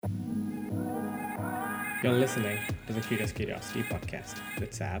You're listening to the Curious Curiosity podcast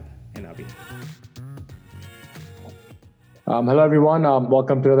with Sab and Abhi. Hello, everyone.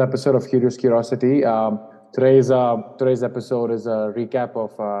 Welcome to another episode of Curious Curiosity. Today's episode is a recap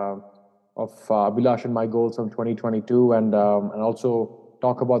of Abhilash and my goals from 2022, and also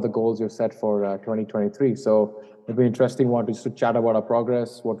talk about the goals you've set for 2023. So it'll be interesting one to chat about our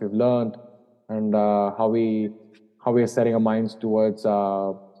progress, what we've learned, and how we are setting our minds towards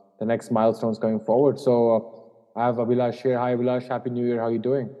the next milestones going forward. So I have Abhilash here. Hi, Abhilash. Happy New Year. How are you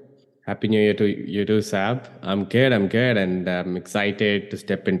doing? Happy New Year to you too, Sab. I'm good, and I'm excited to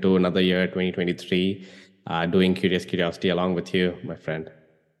step into another year, 2023, doing Curious Curiosity along with you, my friend.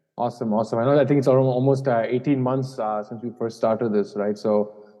 Awesome. I think it's almost 18 months since we first started this, right?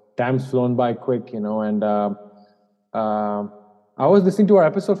 So time's flown by quick, and uh, I was listening to our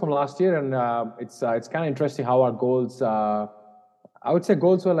episode from last year, and it's kind of interesting how our goals. I would say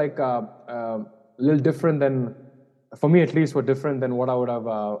goals were like a little different than, for me at least, were different than what I would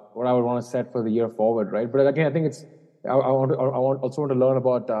want to set for the year forward, right? But again, I think it's also want to learn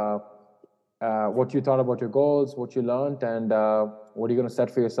about what you thought about your goals, what you learned, and what are you going to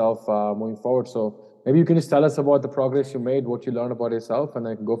set for yourself moving forward. So maybe you can just tell us about the progress you made, what you learned about yourself, and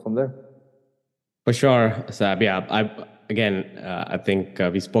then I can go from there. For sure, Sab. Yeah, I think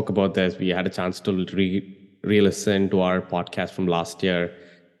we spoke about this. We had a chance to re-listen to our podcast from last year,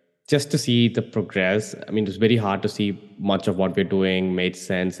 just to see the progress. I mean, it was very hard to see much of what we're doing made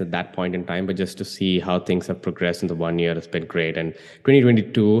sense at that point in time, but just to see how things have progressed in the 1 year has been great. And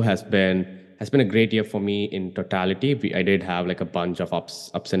 2022 has been a great year for me in totality. I did have like a bunch of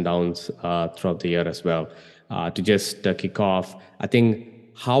ups and downs throughout the year as well. To just kick off, I think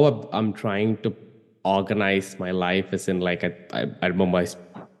how I'm trying to organize my life is in like I remember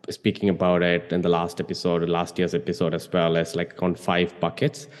speaking about it in the last year's episode, as well as like on 5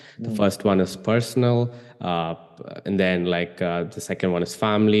 buckets. The first one is personal, and then like the second one is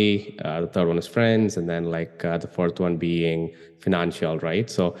family, the third one is friends, and then like the fourth one being financial,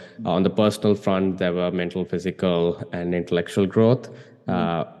 right? So on the personal front, there were mental, physical, and intellectual growth.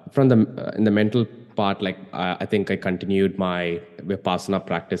 From the in the mental part, like I think I continued my Vipassana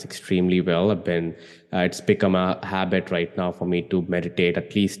practice extremely well. It's become a habit right now for me to meditate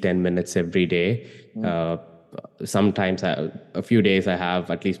at least 10 minutes every day. Sometimes a few days I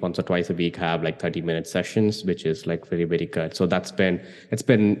have at least once or twice a week have like 30-minute sessions, which is like very, very good. So it's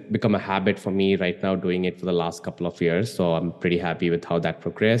been become a habit for me right now, doing it for the last couple of years. So I'm pretty happy with how that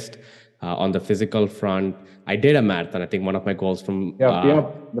progressed. On the physical front, I did a marathon. I think one of my goals from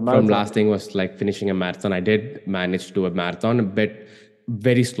last thing was like finishing a marathon. I did manage to do a marathon, but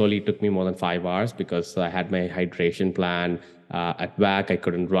very slowly. It took me more than 5 hours because I had my hydration plan at back. I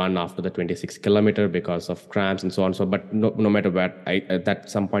couldn't run after the 26 kilometer because of cramps and so on. So, but no matter what, at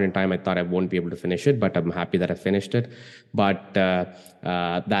some point in time, I thought I won't be able to finish it, but I'm happy that I finished it. But I'm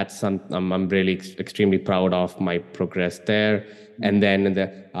really extremely proud of my progress there. And then in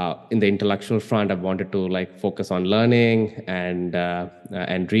the intellectual front, I wanted to like focus on learning and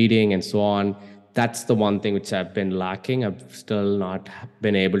reading and so on. That's the one thing which I've been lacking. I've still not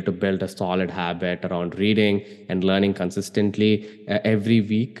been able to build a solid habit around reading and learning consistently every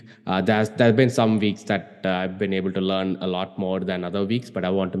week. There's been some weeks that I've been able to learn a lot more than other weeks, but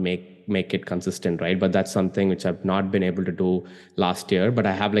I want to make it consistent, right? But that's something which I've not been able to do last year. But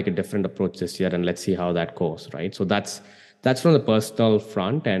I have like a different approach this year, and let's see how that goes, right? So that's from the personal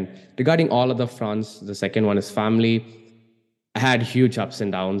front. And regarding all other fronts, the second one is family. I had huge ups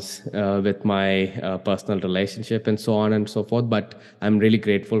and downs with my personal relationship and so on and so forth. But I'm really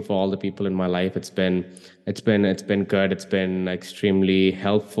grateful for all the people in my life. It's been good. It's been extremely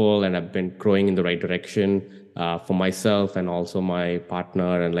helpful, and I've been growing in the right direction for myself and also my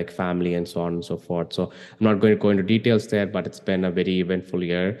partner and like family and so on and so forth. So I'm not going to go into details there, but it's been a very eventful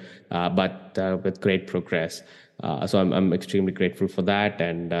year, but with great progress. So I'm extremely grateful for that.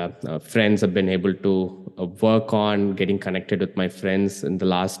 And friends have been able to work on getting connected with my friends in the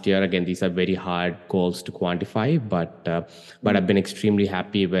last year. Again, these are very hard goals to quantify, but I've been extremely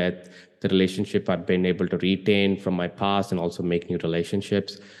happy with the relationship I've been able to retain from my past and also make new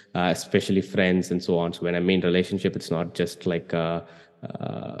relationships, especially friends and so on. So when I mean relationship, it's not just like uh,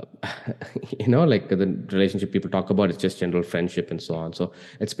 like the relationship people talk about. It's just general friendship and so on. So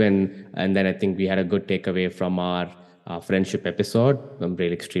and then I think we had a good takeaway from our friendship episode. I'm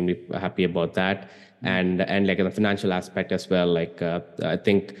really extremely happy about that. And like in the financial aspect as well, like I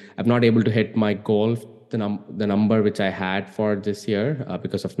think I'm not able to hit my goal, the number which I had for this year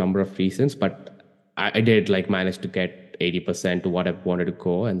because of number of reasons, but I did like manage to get 80% to what I wanted to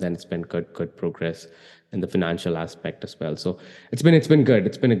go, and then it's been good progress. and the financial aspect as well. So it's been good.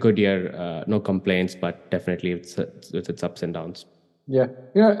 It's been a good year. No complaints, but definitely it's its ups and downs. Yeah,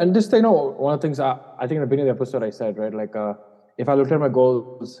 and just one of the things I think in the beginning of the episode I said, right, like if I looked at my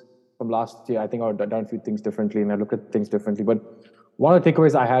goals from last year, I think I would have done a few things differently, and I looked at things differently. But one of the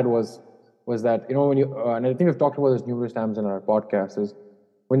takeaways I had was that when you and I think we've talked about this numerous times in our podcast is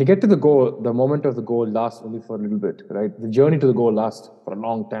when you get to the goal, the moment of the goal lasts only for a little bit, right? The journey to the goal lasts for a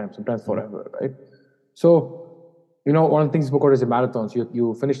long time, sometimes forever, right? So, one of the things you spoke about is your marathons.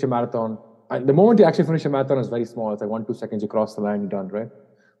 You finished your marathon. And the moment you actually finish a marathon is very small. It's like 1, 2 seconds, you cross the line, you're done, right?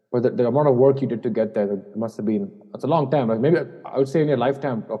 But the amount of work you did to get there, it must have been, it's a long time. Like maybe I would say in your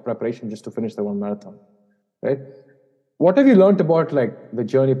lifetime of preparation just to finish the one marathon, right? What have you learned about like the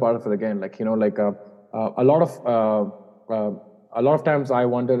journey part of it again? Like, a lot of, a lot of times I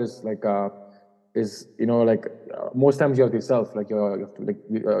wonder most times you have to yourself, like you have to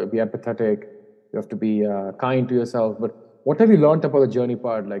be empathetic, you have to be kind to yourself. But what have you learned about the journey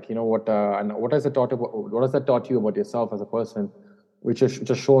part? Like, and what has that taught you about yourself as a person, which has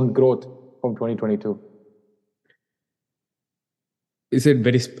shown growth from 2022? Is it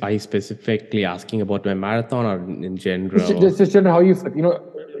are you specifically asking about my marathon or in general? Just how you,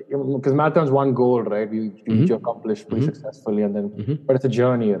 because marathon's one goal, right? You accomplish pretty successfully, and then, but it's a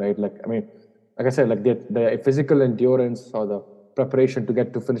journey, right? Like, I mean, like I said, like the physical endurance or the preparation to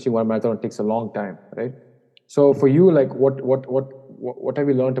get to finishing one marathon takes a long time, right? So for you, like, what have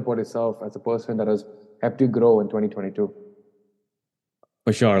you learned about yourself as a person that has helped you grow in 2022?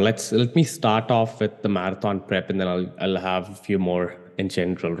 For sure. Let me start off with the marathon prep, and then I'll have a few more in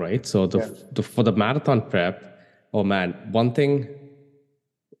general, right? So for the marathon prep, oh man, one thing,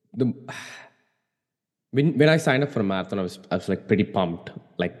 when I signed up for a marathon, I was like pretty pumped.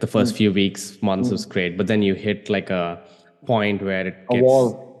 Like the first few weeks, months was great, but then you hit like a point where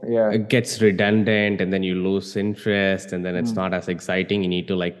it gets redundant, and then you lose interest, and then it's not as exciting. You need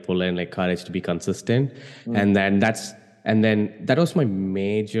to like pull in like courage to be consistent, and then that was my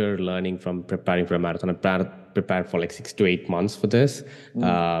major learning from preparing for a marathon. I prepared for like 6 to 8 months for this,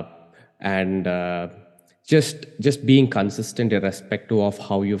 and just being consistent irrespective of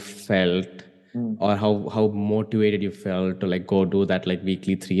how you felt or how motivated you felt to like go do that like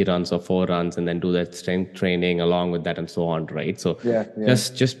weekly 3 runs or 4 runs and then do that strength training along with that and so on, right? So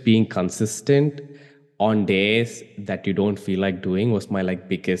just being consistent on days that you don't feel like doing was my like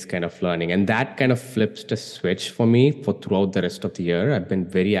biggest kind of learning, and that kind of flips the switch for me for throughout the rest of the year. I've been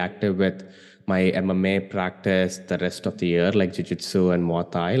very active with my MMA practice the rest of the year, like jiu-jitsu and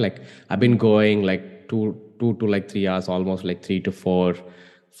Muay Thai. Like I've been going like two to like 3 hours, almost like 3 to 4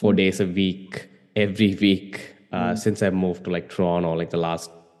 days a week, every week, since I moved to like Toronto, like the last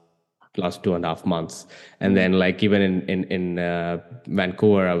 2.5 months. And then like even in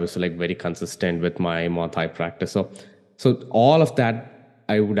Vancouver, I was like very consistent with my Muay Thai practice. So all of that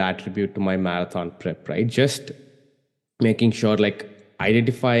I would attribute to my marathon prep, right? Just making sure like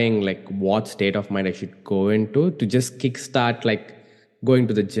identifying like what state of mind I should go into to just kickstart like going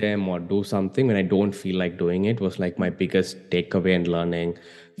to the gym or do something when I don't feel like doing it was like my biggest takeaway and learning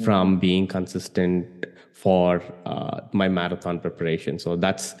from being consistent for my marathon preparation. So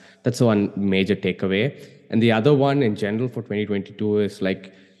that's one major takeaway. And the other one in general for 2022 is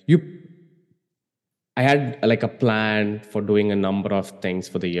like I had like a plan for doing a number of things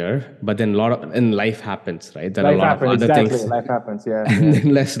for the year, but then and life happens, right? There are a lot of other things. Life happens, yeah. And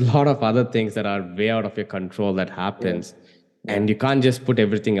then there's a lot of other things that are way out of your control that happens. And you can't just put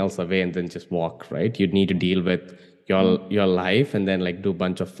everything else away and then just walk, right? You need to deal with your life and then like do a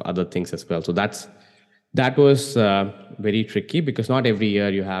bunch of other things as well. So that was very tricky because not every year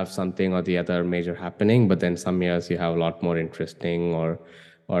you have something or the other major happening, but then some years you have a lot more interesting or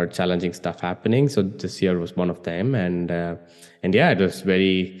challenging stuff happening. So this year was one of them, and yeah, it was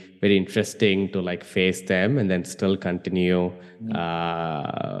very very interesting to like face them and then still continue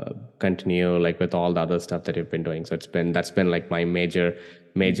like with all the other stuff that you've been doing. So that's been like my major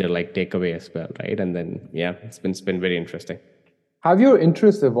like takeaway as well, right? And then yeah, it's been very interesting. Have your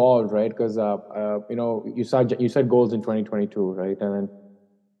interests evolved, right? Because you set goals in 2022, right? And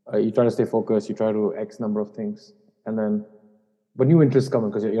then you try to stay focused, you try to X number of things, and then but new interests come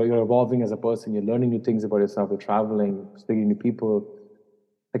because you're evolving as a person, you're learning new things about yourself, you're traveling, speaking to people.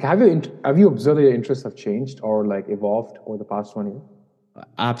 Like, have you observed that your interests have changed or like evolved over the past 1 year?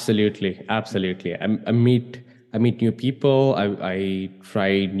 Absolutely. I meet new people. I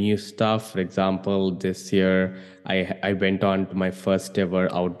try new stuff. For example, this year I went on to my first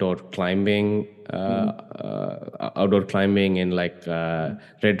ever outdoor climbing in like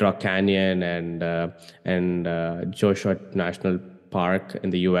Red Rock Canyon and Joshua National park in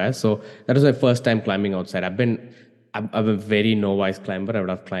the US. So that was my first time climbing outside. I'm a very novice climber. I would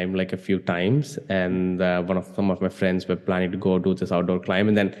have climbed like a few times, and some of my friends were planning to go do this outdoor climb,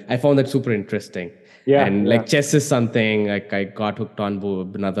 and then I found that super interesting. Yeah, And yeah. like chess is something like I got hooked on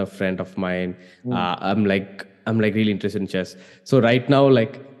with another friend of mine. I'm like really interested in chess. So right now,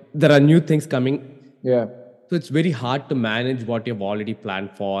 like there are new things coming, Yeah. so it's very hard to manage what you've already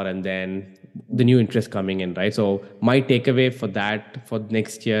planned for and then the new interest coming in, right? So my takeaway for that for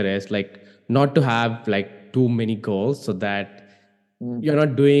next year is like not to have like too many goals so that you're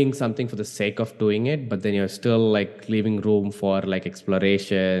not doing something for the sake of doing it, but then you're still like leaving room for like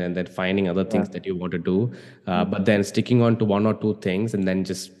exploration and then finding other Yeah. things that you want to do. But then sticking on to one or two things and then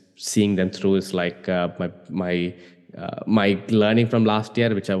just seeing them through is like my learning from last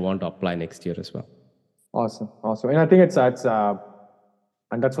year, which I want to apply next year as well. Awesome, awesome. And I think and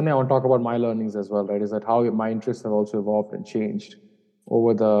that's something I want to talk about my learnings as well, right? Is that how my interests have also evolved and changed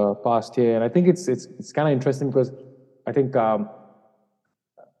over the past year. And I think it's kind of interesting because I think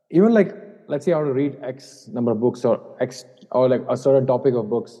even like let's say I want to read X number of books or X or like a certain topic of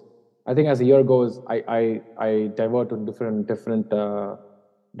books. I think as the year goes, I divert to different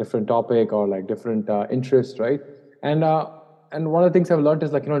topic or like different interests, right? And uh, and one of the things I've learned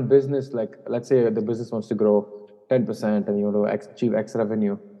is like in business, like let's say the business wants to grow 10% and you want to achieve X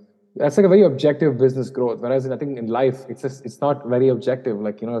revenue. That's like a very objective business growth. Whereas I think in life, it's not very objective.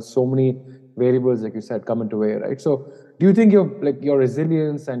 Like so many variables, like you said, come into play, right? So, do you think your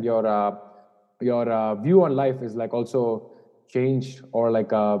resilience and your view on life is like also changed or like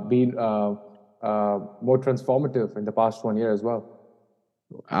been more transformative in the past 1 year as well?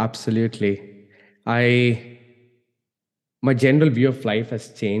 Absolutely. I My general view of life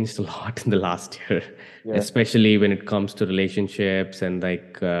has changed a lot in the last year, Yeah. especially when it comes to relationships and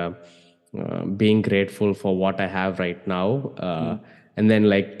like being grateful for what I have right now, and then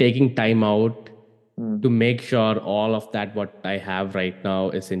like taking time out to make sure all of that what I have right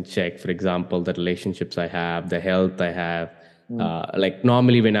now is in check. For example, the relationships I have, the health I have. Like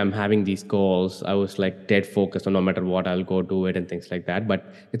normally when I'm having these goals, I was like dead focused on no matter what I'll go do it and things like that.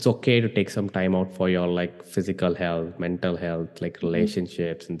 But it's okay to take some time out for your like physical health, mental health, like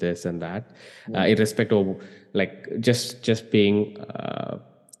relationships and this and that, irrespective of like just being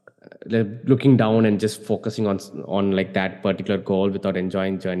looking down and just focusing on like that particular goal without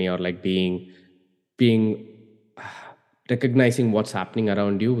enjoying journey or like being recognizing what's happening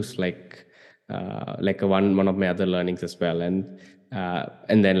around you is like one of my other learnings as well, and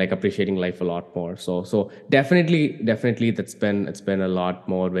then like appreciating life a lot more. So definitely it's been a lot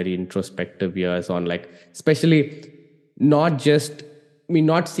more very introspective years on like especially not just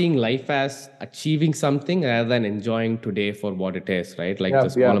not seeing life as achieving something rather than enjoying today for what it is, right? Like Yeah,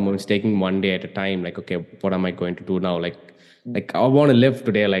 the yeah. smaller moments, taking one day at a time. Like, okay, what am I going to do now? Like I want to live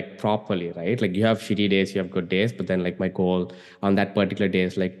today like properly, right? Like you have shitty days, you have good days, but then like my goal on that particular day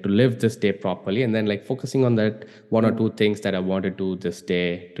is like to live this day properly, and then like focusing on that one or two things that I want to do this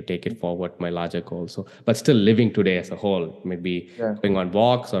day to take it forward, my larger goal. So, but still living today as a whole, maybe Yeah. going on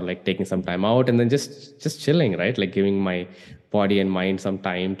walks or like taking some time out, and then just chilling, right? Like giving my body and mind some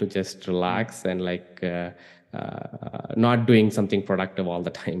time to just relax and like not doing something productive all the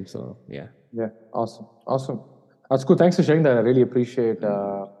time. So yeah. Yeah. Awesome. Awesome. That's cool. Thanks for sharing that. I really appreciate you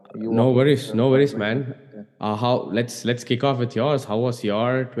No walking worries, no through worries, like that. man. Yeah. How let's kick off with yours. How was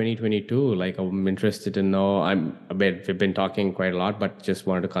your 2022? Like I'm interested to know. We've been talking quite a lot, but just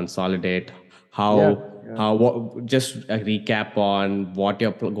wanted to consolidate Yeah. how Yeah. how what just a recap on what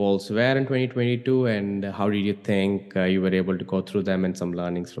your goals were in 2022 and how did you think you were able to go through them and some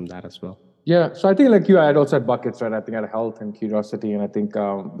learnings from that as well. Yeah, so I think like you, I had also had buckets, right? I think I had health and curiosity, and I think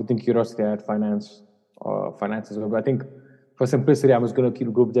within curiosity, I had finance as well. But I think for simplicity, I was going to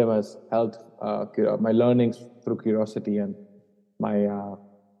keep group them as health, my learnings through curiosity, and my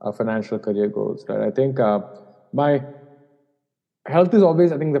financial career goals, right? I think my health is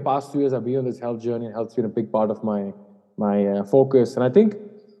always, I think the past 2 years I've been on this health journey, and health's been a big part of my focus. And I think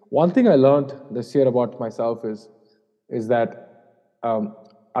one thing I learned this year about myself is that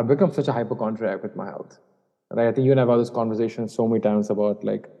I've become such a hypochondriac with my health. Right? I think you and I have had this conversation so many times about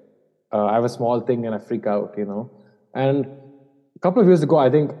like I have a small thing and I freak out. And a couple of years ago, I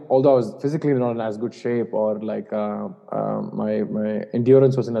think although I was physically not in as good shape or like my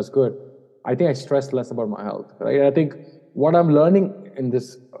endurance wasn't as good, I think I stressed less about my health. Right? And I think what I'm learning in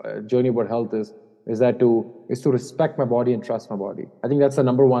this journey about health is to respect my body and trust my body. I think that's the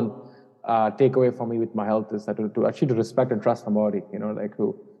number one takeaway for me with my health is that to actually to respect and trust my body. Like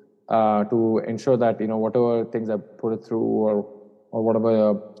to ensure that whatever things I put it through or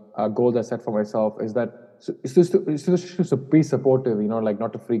whatever goals I set for myself is that so it's just to be supportive, like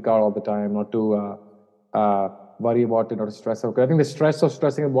not to freak out all the time, not to worry about it, not to stress out. 'Cause I think the stress of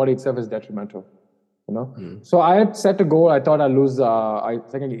stressing the body itself is detrimental. So I had set a goal. I thought I'd lose. I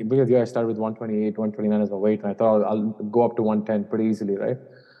think beginning of the year I started with 128, 129 as my weight, and I thought I'll go up to 110 pretty easily, right?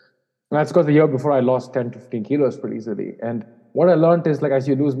 And that's because the year before I lost 10 to 15 kilos pretty easily. And what I learned is like as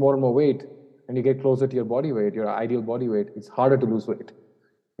you lose more and more weight and you get closer to your body weight, your ideal body weight, it's harder to lose weight,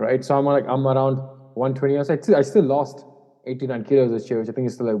 right? So I'm around 120. I still lost 89 kilos this year, which I think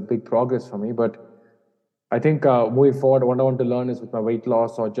is still a big progress for me. But I think moving forward, what I want to learn is with my weight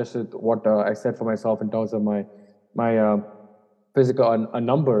loss or just with what I set for myself in terms of my physical a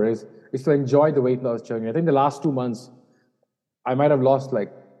number is to enjoy the weight loss journey. I think the last 2 months I might have lost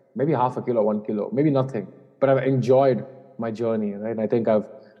like maybe half a kilo, 1 kilo, maybe nothing, but I've enjoyed my journey, right? And I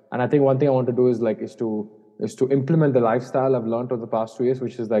think one thing I want to do is to implement the lifestyle I've learned over the past 2 years,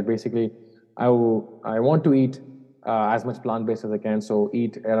 which is like basically I want to eat as much plant-based as I can. So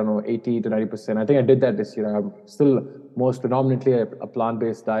eat, I don't know, 80 to 90%. I think I did that this year. I'm still most predominantly a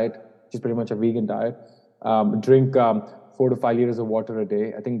plant-based diet, which is pretty much a vegan diet. Drink 4 to 5 liters of water a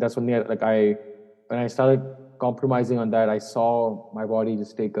day. I think that's when when I started compromising on that, I saw my body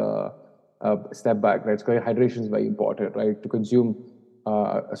just take a step back, right? So hydration is very important, right? To consume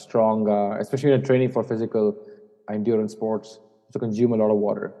a strong, especially in training for physical endurance sports, to consume a lot of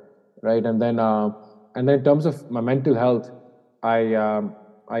water, right? And then in terms of my mental health,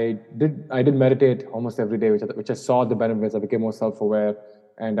 I did meditate almost every day, which I saw the benefits. I became more self-aware,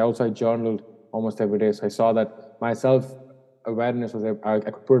 and also I journaled almost every day. So I saw that my self-awareness was I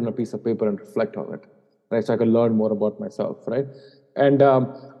could put it on a piece of paper and reflect on it, right? So I could learn more about myself, right? And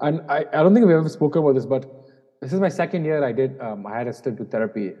I don't think we've ever spoken about this, but this is my second year. I had a stint with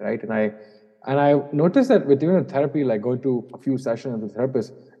therapy, right? And I noticed that with even therapy, like going to a few sessions with a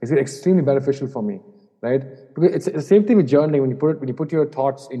therapist, is extremely beneficial for me, right? Because it's the same thing with journaling. When you put your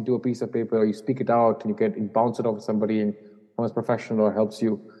thoughts into a piece of paper, or you speak it out, and you bounce it off to somebody, and someone's professional or helps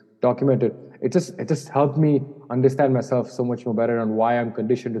you document it. It just helped me understand myself so much more better and why I'm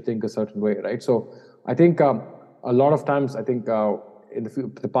conditioned to think a certain way, right? So I think a lot of times, I think in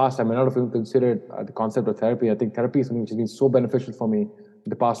the past, I may not have even considered the concept of therapy. I think therapy is something which has been so beneficial for me in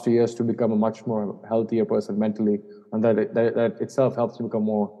the past 2 years to become a much more healthier person mentally, and that itself helps me become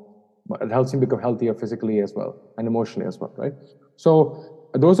more. It helps me become healthier physically as well and emotionally as well, right? So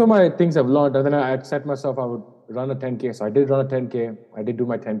those are my things I've learned. And then I had set myself I would run a 10K. So I did run a 10K. I did do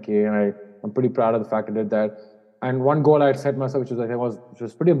my 10K, and I'm pretty proud of the fact I did that. And one goal I had set myself, which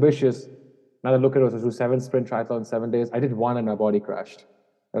was pretty ambitious. Now that I look at it, was to do 7 sprint triathlons in 7 days. I did one and my body crashed.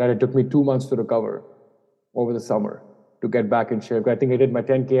 Right? It took me 2 months to recover over the summer to get back in shape. I think I did my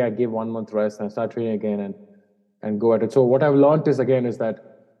 10K. I gave 1 month rest and I started training again and go at it. So what I've learned is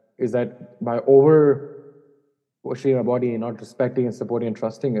that by over pushing my body and not respecting and supporting and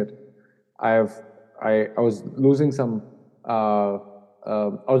trusting it, I was losing some. I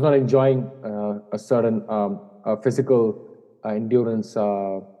was not enjoying a certain physical endurance.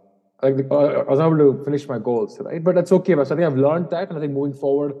 I was able to finish my goals, right? But that's okay. But so I think I've learned that, and I think moving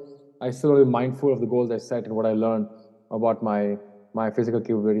forward, I still want to be mindful of the goals I set and what I learned about my physical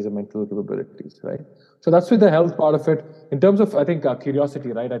capabilities and mental capabilities, right? So that's with the health part of it. In terms of, I think,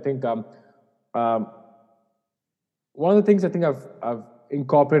 curiosity, right? I think one of the things I think I've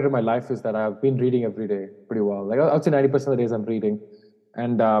incorporated in my life is that I've been reading every day pretty well. Like I'd say 90% of the days I'm reading,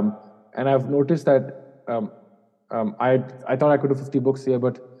 and I've noticed that I thought I could do 50 books here,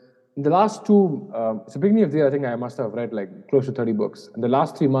 but in the last so beginning of the year, I think I must have read like close to 30 books. In the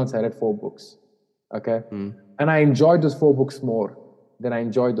last 3 months, I read 4 books. Okay. And I enjoyed those 4 books more than I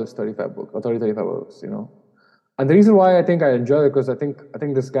enjoyed those 35 books or 35 books, And the reason why I think I enjoy it, because I think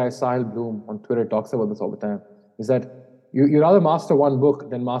this guy, Sahil Bloom on Twitter, talks about this all the time, is that you rather master 1 book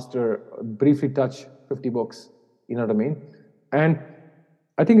than briefly touch 50 books. You know what I mean? And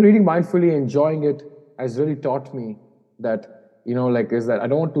I think reading mindfully, enjoying it, has really taught me that, is that I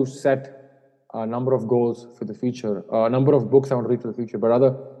don't want to set a number of goals for the future, a number of books I want to read for the future, but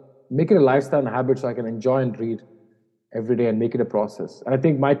rather make it a lifestyle and a habit so I can enjoy and read every day and make it a process. And I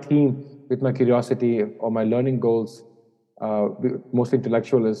think my theme with my curiosity or my learning goals, mostly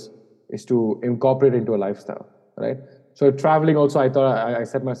intellectual, is to incorporate into a lifestyle, right? So traveling also, I thought I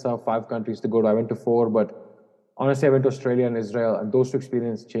set myself 5 countries to go to. I went to 4, but honestly, I went to Australia and Israel, and those 2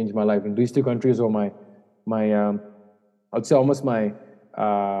 experiences changed my life. And these 2 countries were I'd say almost my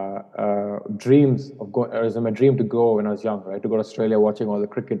dreams of going. It was my dream to go when I was young, right? To go to Australia, watching all the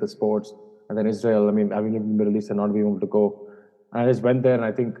cricket, the sports, and then Israel. I mean, having lived in the Middle East and not being able to go, and I just went there, and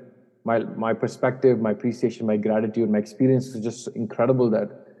I think my perspective, my appreciation, my gratitude, my experience is just incredible. That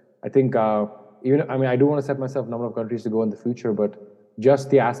I think even, I mean, I do want to set myself a number of countries to go in the future, but just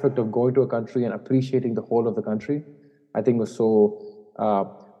the aspect of going to a country and appreciating the whole of the country, I think was so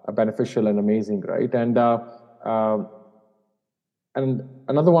beneficial and amazing, right? Um and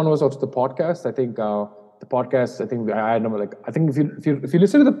another one was also the podcast. I think the podcast. I think I had number like I think if you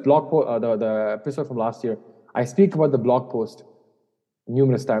listen to the the episode from last year, I speak about the blog post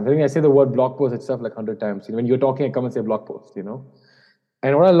numerous times. I think I say the word blog post itself like 100 times. You know, when you're talking, I come and say blog post. You know,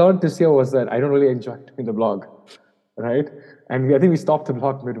 and what I learned this year was that I don't really enjoy doing the blog, right? And I think we stopped the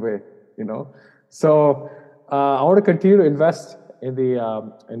blog midway. You know, so I want to continue to invest in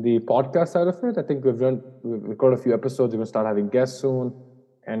the podcast side of it. I think we've recorded a few episodes. We're going to start having guests soon,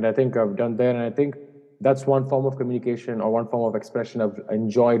 and I think I've done that. And I think that's one form of communication or one form of expression I've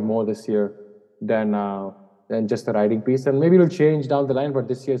enjoyed more this year than just the writing piece. And maybe it'll change down the line, but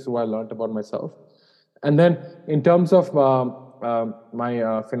this year is what I learned about myself. And then in terms of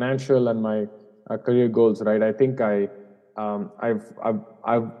my financial and my career goals, right? I think I've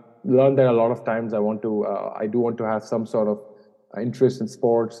learned that a lot of times I do want to have some sort of interest in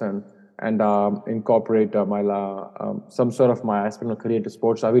sports and incorporate some sort of my aspirational career to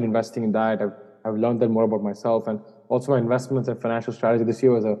sports. So I've been investing in that. I've learned that more about myself, and also my investments and financial strategy. This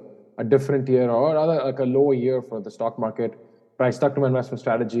year was a different year, or rather like a lower year for the stock market, but I stuck to my investment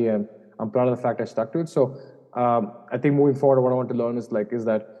strategy, and I'm proud of the fact I stuck to it. So I think moving forward, what I want to learn is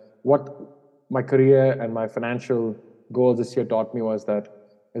that what my career and my financial goals this year taught me is that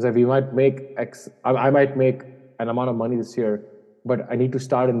we might make I might make an amount of money this year, but I need to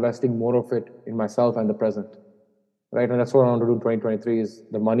start investing more of it in myself and the present, right? And that's what I want to do in 2023. Is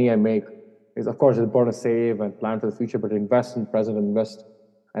the money I make is, of course, it's important to save and plan for the future, but invest in the present, and invest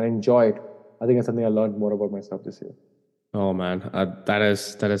and enjoy it. I think that's something I learned more about myself this year. Oh man, that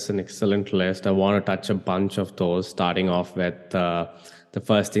is an excellent list. I want to touch a bunch of those, starting off with the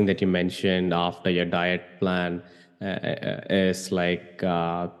first thing that you mentioned after your diet plan is like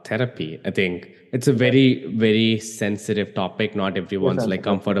therapy. I think it's a very sensitive topic. Not Very everyone's like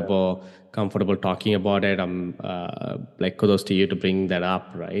sensitive. Yeah. comfortable talking about it. I'm like kudos to you to bring that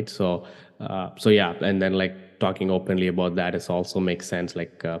up, right? So yeah, and then like talking openly about that is also makes sense.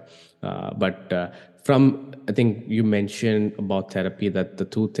 Like, but from I think you mentioned about therapy that the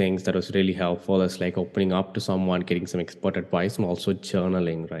two things that was really helpful is like opening up to someone, getting some expert advice, and also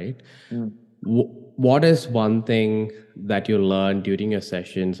journaling, right? Mm. What is one thing that you learned during your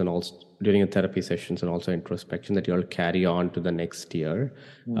sessions and also during your therapy sessions and also introspection that you'll carry on to the next year?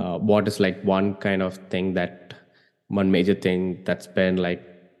 What is like one kind of thing that one major thing that's been like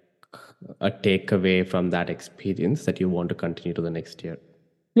a takeaway from that experience that you want to continue to the next year?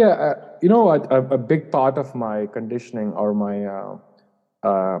 Yeah, you know, a big part of my conditioning or my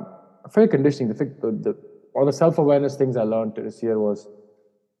fair conditioning, or the self-awareness things I learned this year was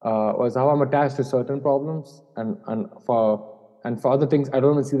how I'm attached to certain problems, and for other things I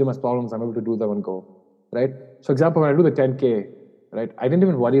don't even see them as problems. I'm able to do them and go, right? So, example, when I do the 10K, right, I didn't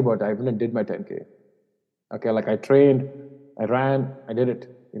even worry about it. I even did my 10K. Okay, like I trained, I ran, I did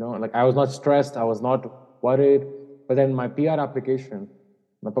it. You know, like I was not stressed, I was not worried. But then my PR application,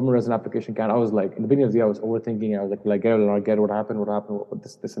 my permanent resident application I was like, in the beginning of the year, I was overthinking. I was like, will I get it or not get it? What happened? What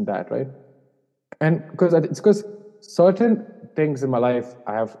this and that, right? And because certain things in my life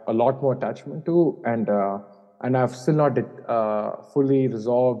I have a lot more attachment to, and I've still not fully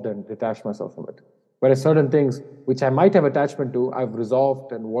resolved and detached myself from it. Whereas certain things which I might have attachment to, I've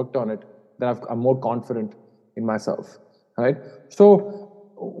resolved and worked on it. I'm more confident in myself, right? So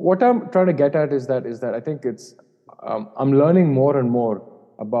what I'm trying to get at is that I think I'm learning more and more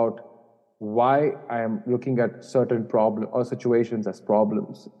about why I am looking at certain problem or situations as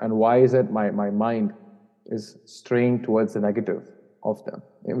problems, and why is it my mind is straying towards the negative of them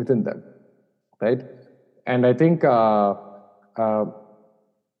within them, right? And I think uh,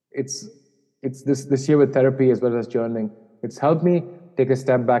 it's this year with therapy as well as journaling, it's helped me take a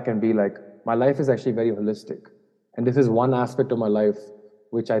step back and be like, my life is actually very holistic, and this is one aspect of my life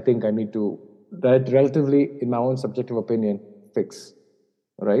which I think I need to relatively, in my own subjective opinion, fix,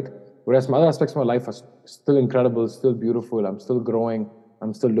 right? Whereas my other aspects of my life are still incredible, still beautiful. I'm still growing.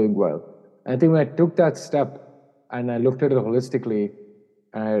 I'm still doing well. And I think when I took that step and I looked at it holistically,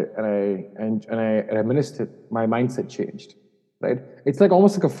 and I reminisced it, my mindset changed, right? It's like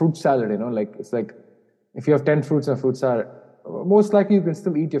almost like a fruit salad, you know. Like it's like if you have 10 fruits in a fruit salad, most likely you can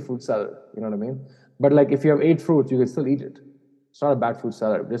still eat your fruit salad. You know what I mean? But like if you have 8 fruits, you can still eat it. It's not a bad fruit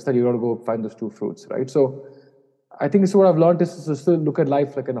salad. Just that you got to go find those 2 fruits, right? So I think this is what I've learned is to still look at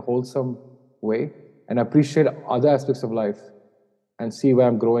life like in a wholesome way and appreciate other aspects of life and see where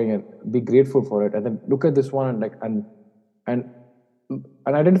I'm growing and be grateful for it. And then look at this one and and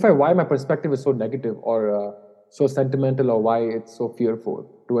and identify why my perspective is so negative or so sentimental, or why it's so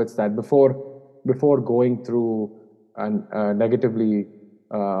fearful towards that before going through and negatively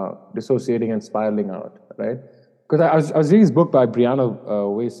dissociating and spiraling out, right? Because I was reading this book by Brianna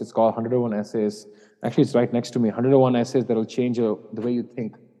Weiss. It's called 101 Essays. Actually, it's right next to me. 101 Essays that will change the way you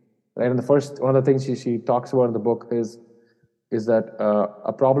think, right? And the first one of the things she talks about in the book is that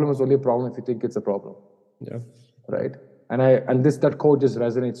a problem is only a problem if you think it's a problem. Yeah. Right. And that quote just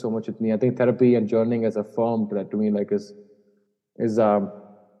resonates so much with me. I think therapy and journaling has affirmed that to me, like is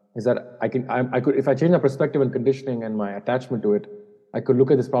that I could, if I change my perspective and conditioning and my attachment to it, I could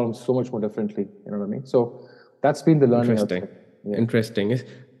look at this problem so much more differently. You know what I mean? So that's been the learning. Interesting. Yeah. Interesting.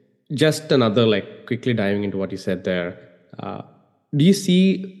 Just another, like, quickly diving into what you said there. Do you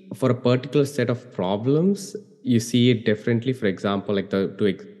see, for a particular set of problems, you see it differently? For example, like the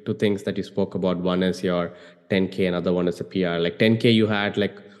two things that you spoke about. One is your 10K, another one is a PR. Like 10K, you had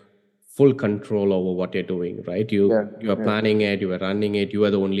like full control over what you're doing, right? You are planning it, you were running it, you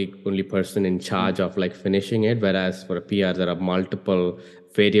are the only person in charge of like finishing it. Whereas for a PR, there are multiple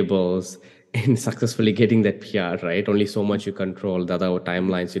variables in successfully getting that PR, right? Only so much you control. The other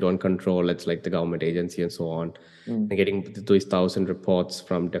timelines you don't control. It's like the government agency and so on, and getting those 1,000 reports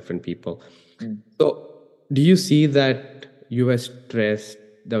from different people. So, do you see that you were stressed?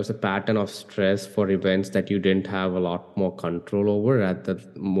 There was a pattern of stress for events that you didn't have a lot more control over at the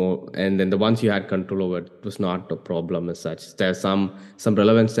more, and then the ones you had control over, it was not a problem as such. There's some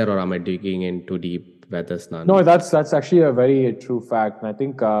relevance there, or am I digging in too deep where there's none? No, that's actually a very true fact. And I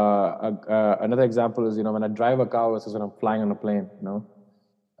think another example is, when I drive a car versus when I'm flying on a plane.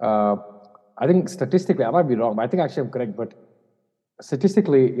 I think statistically, I might be wrong, but I think actually I'm correct. But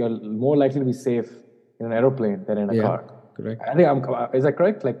statistically, you're more likely to be safe in an aeroplane than in a car. Correct. I think is that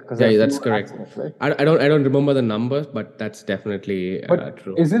correct? Like, yeah, that's correct. Right? I don't remember the numbers, but that's definitely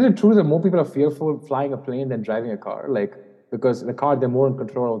true. Isn't it true that more people are fearful flying a plane than driving a car? Like, because in the car they're more in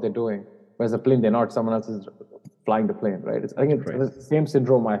control of what they're doing, whereas the plane they're not. Someone else is flying the plane, right? I think it's the same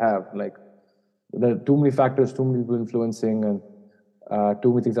syndrome I have. Like, there are too many factors, too many people influencing, and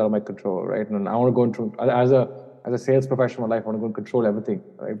too many things out of my control, right? And I want to go into as a sales professional in my life, I want to go and control everything,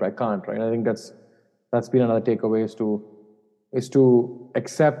 right? But I can't, right? I think that's been another takeaway is to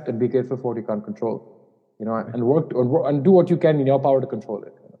accept and be grateful for what you can't control, and work and do what you can in your power to control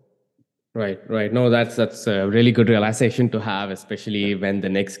it. Right. No, that's a really good realization to have, especially when the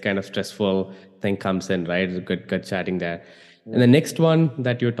next kind of stressful thing comes in, right? It's good chatting there. Yeah. And the next one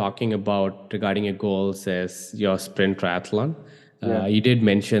that you're talking about regarding your goals is your sprint triathlon. You did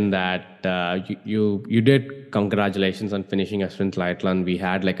mention that you did, congratulations on finishing a sprint triathlon. We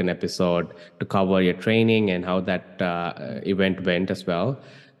had like an episode to cover your training and how that event went as well.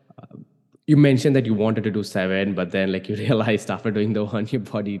 You mentioned that you wanted to do 7, but then like you realized after doing the one, your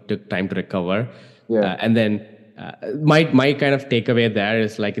body took time to recover. Yeah. And then my kind of takeaway there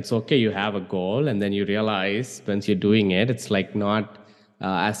is like, it's okay, you have a goal, and then you realize once you're doing it, it's like not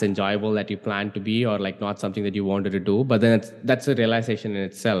as enjoyable that you plan to be, or like not something that you wanted to do. But then that's a realization in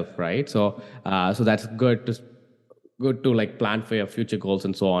itself, right? So so that's good to like plan for your future goals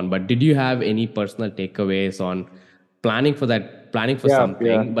and so on. But did you have any personal takeaways on planning for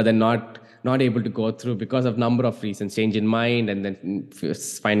something, but then not able to go through because of number of reasons, change in mind, and then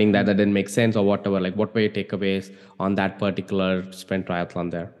finding that didn't make sense or whatever? Like, what were your takeaways on that particular sprint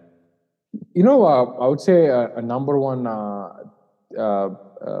triathlon there? I would say a number one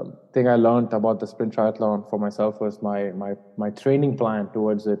thing I learned about the sprint triathlon for myself was my training plan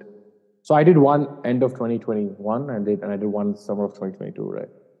towards it. So I did one end of 2021, and I did one summer of 2022, right?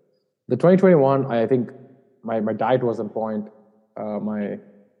 The 2021, I think my diet was on point,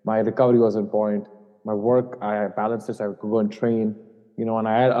 my recovery was on point, my work, I balanced it so I could go and train, and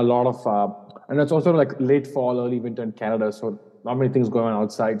I had a lot of, and it's also like late fall, early winter in Canada, so not many things going on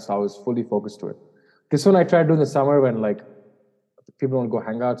outside, so I was fully focused to it. This one I tried doing the summer when like people don't go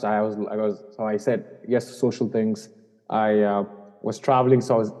hangouts. So I said yes to social things. I was traveling,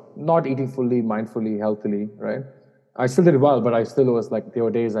 so I was not eating fully, mindfully, healthily, right? I still did well, but I still was like, there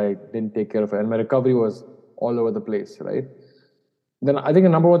were days I didn't take care of it, and my recovery was all over the place, right? Then I think the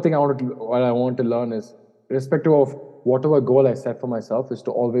number one thing what I want to learn is, irrespective of whatever goal I set for myself, is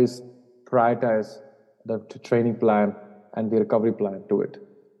to always prioritize the training plan and the recovery plan to it.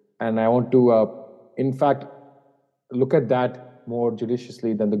 And I want to, in fact, look at that more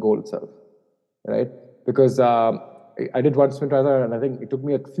judiciously than the goal itself, right? Because I did one sprint triathlon, and I think it took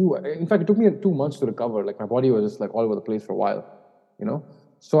me in fact, it took me 2 months to recover. Like, my body was just like all over the place for a while,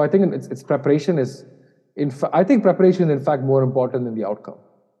 So I think it's preparation is, I think preparation is in fact more important than the outcome,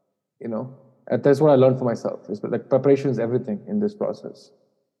 That's what I learned for myself. Is like preparation is everything in this process.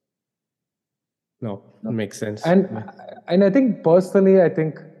 No, makes sense. And I think personally, I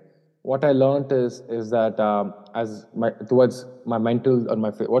think what I learned is that as my towards my mental and my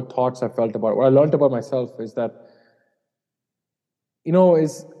what thoughts I felt about what I learned about myself is that you know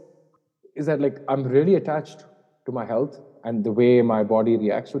is that like I'm really attached to my health and the way my body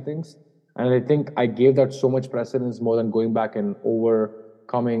reacts to things. And I think I gave that so much precedence more than going back and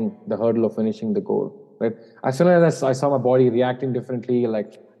overcoming the hurdle of finishing the goal. Right? As soon as I saw my body reacting differently,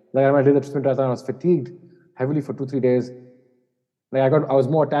 like when I did the sprint marathon, I was fatigued heavily for 2 3 days. Like I was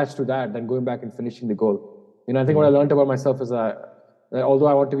more attached to that than going back and finishing the goal. You know, I think what I learned about myself is that although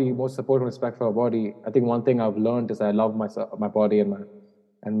I want to be more supportive and respect for my body, I think one thing I've learned is I love myself, my body, and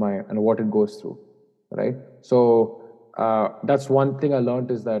what it goes through, right? So that's one thing I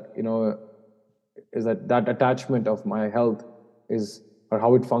learned is that that attachment of my health is or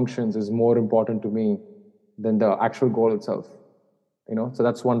how it functions is more important to me than the actual goal itself. So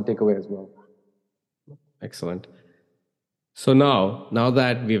that's one takeaway as well. Excellent. So now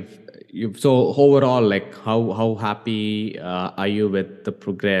that so overall, like how happy are you with the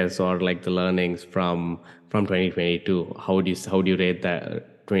progress or like the learnings from 2022? How do you rate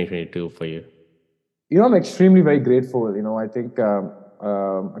that 2022 for you? I'm extremely very grateful. I think,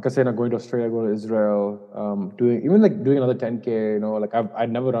 like I said, I'm going to Australia, going to Israel, doing another 10K. Like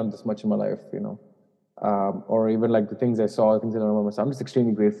I'd never run this much in my life. Or even like the things I saw, things I learned about myself. I'm just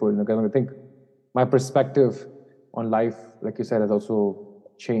extremely grateful. Because I think my perspective on life, like you said, has also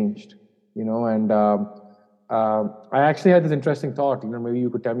changed. And I actually had this interesting thought. Maybe you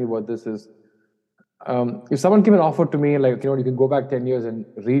could tell me what this is. If someone came and offered to me, like, you can go back 10 years and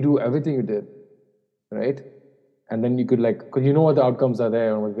redo everything you did, right? And then you could because you know what the outcomes are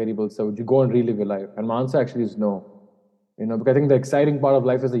there and what variables. So would you go and relive your life? And my answer actually is no. Because I think the exciting part of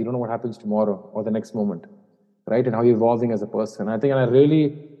life is that you don't know what happens tomorrow or the next moment, right? And how you're evolving as a person. I think, and I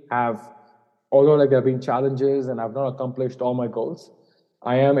really have, although like there have been challenges and I've not accomplished all my goals,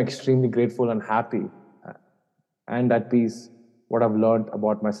 I am extremely grateful and happy and at peace what I've learned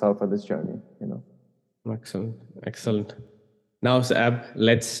about myself on this journey. Excellent. Now, Sab,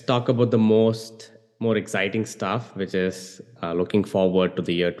 let's talk about the more exciting stuff, which is looking forward to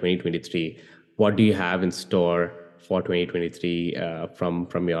the year 2023. What do you have in store for 2023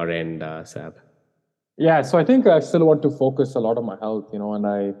 from your end, Sab? Yeah, so I think I still want to focus a lot on my health, and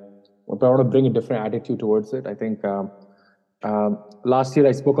I want to bring a different attitude towards it. I think last year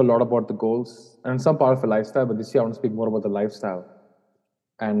I spoke a lot about the goals and some part of the lifestyle, but this year I want to speak more about the lifestyle.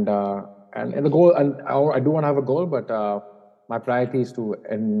 And the goal, and I do want to have a goal, but my priority is to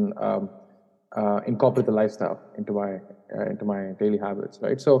incorporate the lifestyle into my daily habits,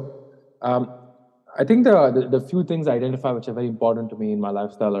 right? So I think the few things I identify which are very important to me in my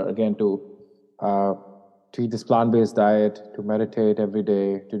lifestyle are again to eat this plant-based diet, to meditate every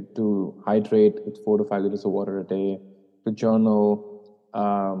day, to hydrate with 4 to 5 liters of water a day, to journal,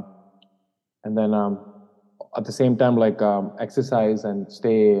 and then at the same time exercise and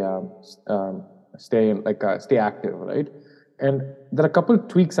stay active, right? And there are a couple of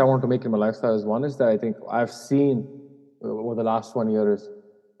tweaks I want to make in my lifestyle. One is that I think I've seen over the last 1 year is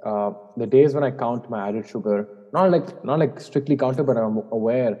the days when I count my added sugar, not like strictly counted, but I'm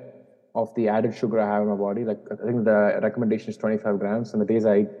aware of the added sugar I have in my body. Like I think the recommendation is 25 grams, and the days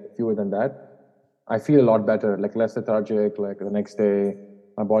I eat fewer than that, I feel a lot better, like less lethargic. Like the next day,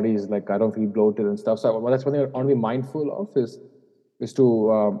 my body is like I don't feel bloated and stuff. So that's one thing I want to be mindful of is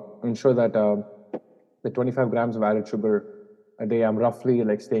to ensure that the 25 grams of added sugar a day, I'm roughly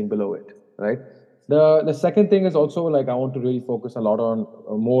like staying below it, right? The second thing is also like I want to really focus a lot on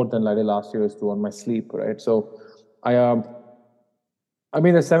more than I did last year is on my sleep, right? So I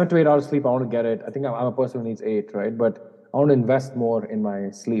mean, the 7 to 8 hours sleep, I want to get it. I think I'm a person who needs 8, right? But I want to invest more in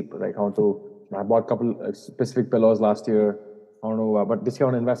my sleep. Like I bought a couple specific pillows last year. I don't know, but this year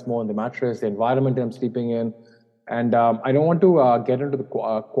I want to invest more in the mattress, the environment I'm sleeping in. And I don't want to get into the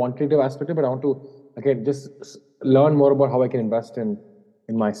quantitative aspect of it, but I want to, again, just learn more about how I can invest in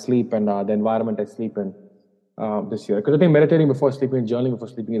my sleep and the environment I sleep in this year. Because I think meditating before sleeping, journaling before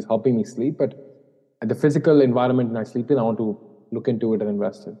sleeping is helping me sleep. But the physical environment I sleep in, I want to look into it and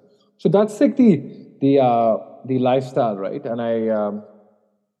invest in. So that's like the lifestyle, right? And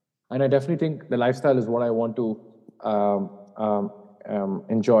I definitely think the lifestyle is what I want to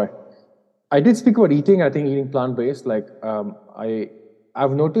enjoy. I did speak about eating. I think eating plant-based.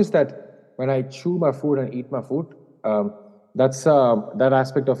 I've noticed that when I chew my food and eat my food, that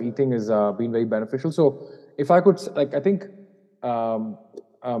aspect of eating is been very beneficial. So if I could, I think.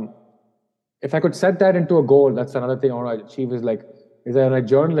 If I could set that into a goal, that's another thing I want to achieve is that I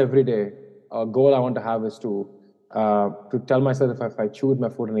journal every day goal I want to have is to tell myself if I choose my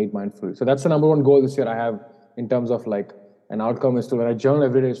food and eat mindfully. So that's the number one goal this year I have in terms of like an outcome is to when I journal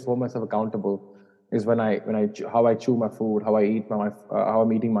every day is hold myself accountable is how I chew my food, how I eat how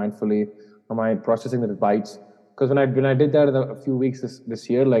I'm eating mindfully, how am I processing the bites. Because when I did that in a few weeks this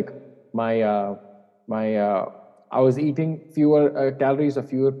year, like my my I was eating fewer calories or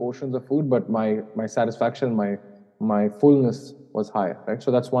fewer portions of food, but my satisfaction, my fullness was higher, right?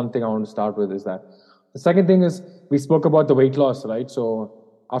 So that's one thing I want to start with is that. The second thing is we spoke about the weight loss, right? So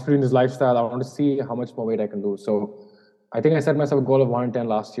after doing this lifestyle, I want to see how much more weight I can lose. So I think I set myself a goal of 110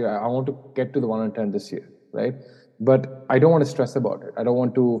 last year. I want to get to the 110 this year, right? But I don't want to stress about it. I don't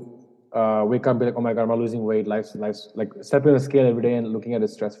want to wake up and be like, oh my God, am I losing weight? Life's like stepping on the scale every day and looking at it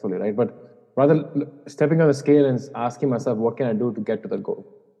stressfully, right? But rather stepping on the scale and asking myself, what can I do to get to the goal,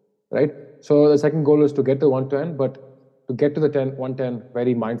 right? So the second goal is to get to 110, but to get to the 110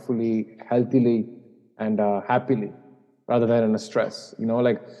 very mindfully, healthily, and happily, rather than in a stress.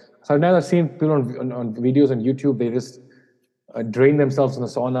 Like sometimes I've seen people on videos on YouTube, they just drain themselves in the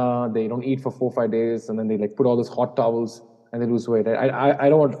sauna. They don't eat for 4 or 5 days, and then they like put all those hot towels and they lose weight. I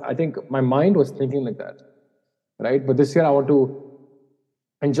don't want. I think my mind was thinking like that, right? But this year I want to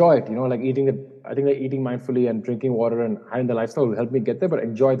enjoy it. Like eating it. I think that eating mindfully and drinking water and having the lifestyle will help me get there, but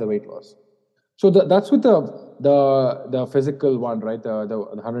enjoy the weight loss. So that's with the physical one, right? The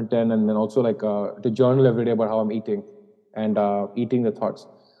 110, and then also like to journal every day about how I'm eating and eating the thoughts.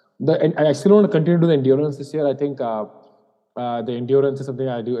 And I still want to continue to do the endurance this year. I think the endurance is something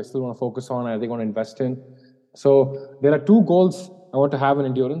I still want to focus on. And I think I want to invest in. So there are two goals I want to have in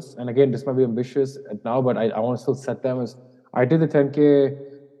endurance. And again, this might be ambitious now, but I want to still set them as I did the 10K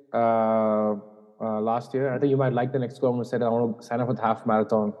last year. I think you might like the next goal. I'm going to say I want to sign up for the half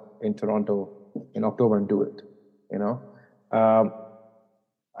marathon in Toronto in October and do it.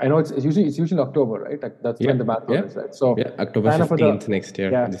 I know it's usually October, right? Like that's when the marathon is, right? So October 15th next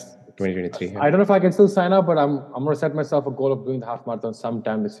year. Yeah. This 2023. I don't know if I can still sign up, but I'm going to set myself a goal of doing the half marathon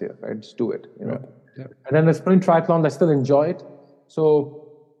sometime this year, right? Just do it, And then the sprint triathlon, I still enjoy it. So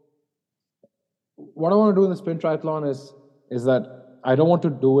what I want to do in the sprint triathlon is that I don't want to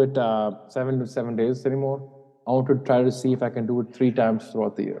do it 7 days anymore. I want to try to see if I can do it 3 times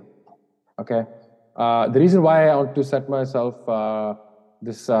throughout the year. Okay. The reason why I want to set myself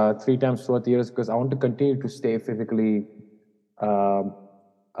this 3 times throughout the year is because I want to continue to stay physically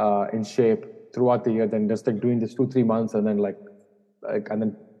in shape throughout the year than just like doing this 2-3 months and then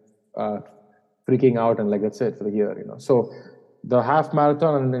freaking out and like that's it for the year. So the half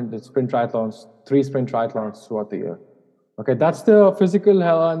marathon and then the sprint triathlons, 3 sprint triathlons throughout the year. Okay, that's the physical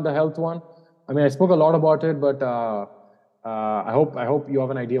and the health one. I mean, I spoke a lot about it, but I hope you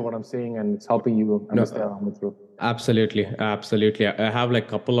have an idea what I'm saying and it's helping you understand how I'm through. Absolutely. I have like a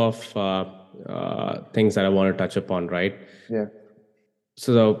couple of things that I want to touch upon, right? Yeah.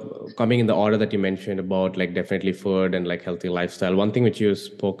 So coming in the order that you mentioned about like definitely food and like healthy lifestyle, one thing which you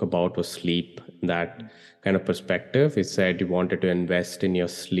spoke about was sleep. That kind of perspective, you said you wanted to invest in your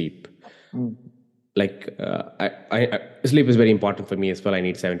sleep. Like sleep is very important for me as well. I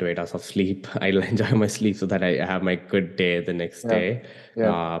need 7 to 8 hours of sleep. I'll enjoy my sleep so that I have my good day the next day.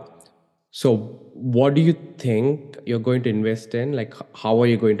 So what do you think you're going to invest in? Like, how are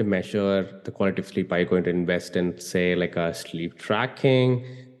you going to measure the quality of sleep? Are you going to invest in, say, like a sleep tracking,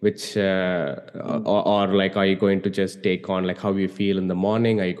 which, or like, are you going to just take on like how you feel in the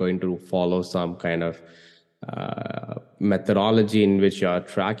morning? Are you going to follow some kind of methodology in which you're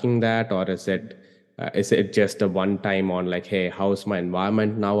tracking that? Or is it just a one time on like, hey, how's my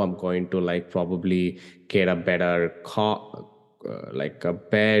environment now? I'm going to like probably get a better like a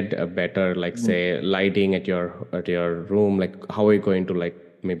bed, a better like say lighting at your room. Like how are you going to like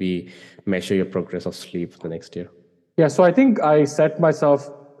maybe measure your progress of sleep for the next year? Yeah, so I think I set myself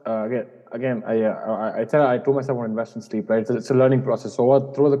again. I told myself I want to invest in sleep. Right, it's a learning process.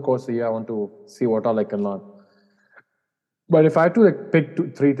 So through the course of the year, I want to see what all I can learn. But if I had to like pick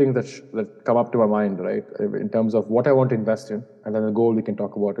 3 things that come up to my mind, right, in terms of what I want to invest in, and then the goal we can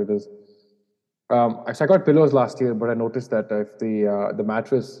talk about it is. I got pillows last year, but I noticed that if the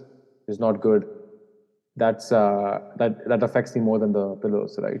mattress is not good, that affects me more than the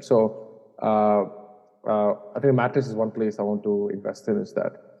pillows, right? So I think the mattress is one place I want to invest in. Is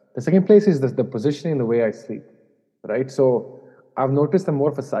that the second place is the positioning, the way I sleep, right? So I've noticed I'm more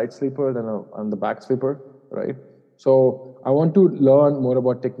of a side sleeper than on the back sleeper, right? So I want to learn more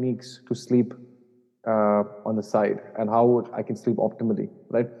about techniques to sleep on the side and how I can sleep optimally,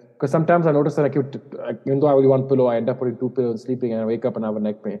 right? Because sometimes I notice that even though I only one pillow, I end up putting 2 pillows and sleeping, and I wake up and I have a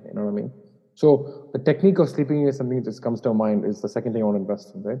neck pain. You know what I mean? So the technique of sleeping is something that just comes to mind. Is the second thing I want to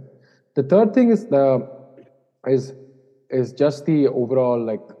invest in, right? The third thing is is just the overall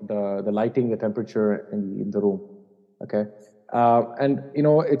like the lighting, the temperature in the room. Okay, and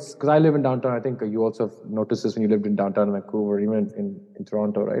it's because I live in downtown. I think you also have noticed this when you lived in downtown Vancouver, even in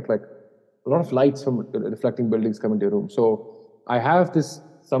Toronto, right? Like a lot of lights from reflecting buildings come into your room. So I have this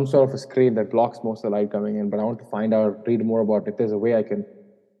some sort of a screen that blocks most of the light coming in, but I want to find out, read more about if there's a way I can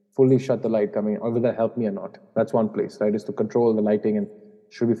fully shut the light coming in, or will that help me or not? That's one place, right? Is to control the lighting and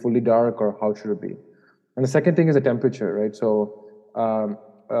should it be fully dark or how should it be? And the second thing is the temperature, right? So,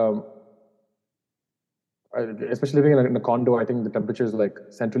 especially living in a condo, I think the temperature is like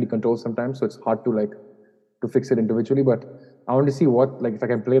centrally controlled sometimes, so it's hard to fix it individually. But I want to see what like if I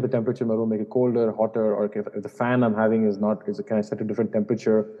can play the temperature in my room, make it colder, hotter, or if the fan I'm having is not is can I set a different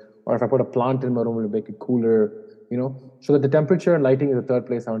temperature, or if I put a plant in my room, will it make it cooler? So that the temperature and lighting is the third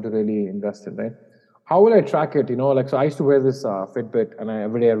place I want to really invest in, right? How will I track it? Like so, I used to wear this Fitbit, and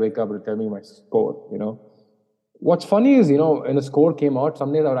every day I wake up and tell me my score. What's funny is when the score came out,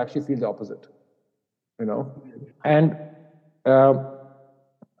 some days I would actually feel the opposite. And uh,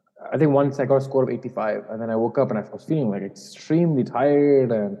 I think once I got a score of 85, and then I woke up and I was feeling like extremely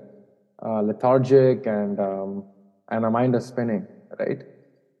tired and lethargic, and my mind is spinning, right?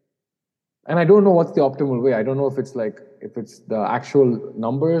 And I don't know what's the optimal way. I don't know if it's the actual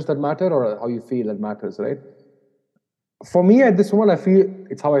numbers that matter or how you feel that matters, right? For me at this moment, I feel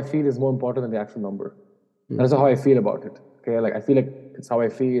it's how I feel is more important than the actual number. That's how I feel about it. Okay, like I feel like it's how I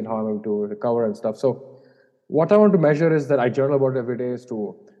feel, how I'm able to recover and stuff. So, what I want to measure is that I journal about it every day is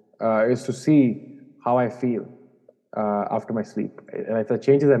to see how I feel after my sleep, and if the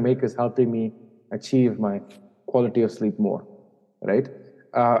changes I make is helping me achieve my quality of sleep more, right?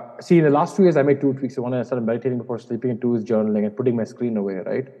 See, in the last 2 years, I made two tweaks. So one, I started meditating before sleeping, and two is journaling and putting my screen away,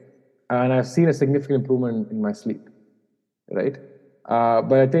 right? And I've seen a significant improvement in my sleep, right?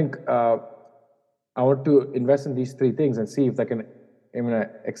 But I think I want to invest in these three things and see if I'm going to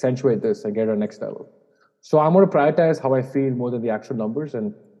accentuate this and get to the next level. So I'm going to prioritize how I feel more than the actual numbers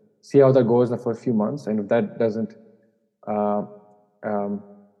and see how that goes in the first few months. And if that doesn't, uh, um,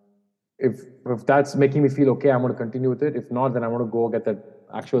 if that's making me feel okay, I'm going to continue with it. If not, then I'm going to go get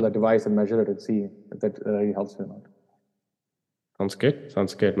that device and measure it and see if that really helps me or not.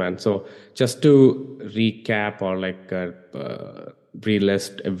 Sounds good, man. So just to recap or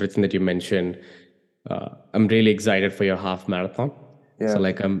relist everything that you mentioned, I'm really excited for your half marathon. Yeah. So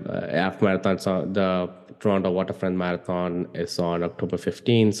half marathon, so the Toronto Waterfront Marathon is on October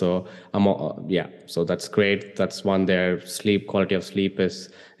 15. So so that's great. That's one there. Quality of sleep is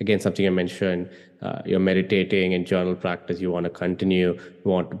again something you mentioned. You're meditating and journal practice. You want to continue. You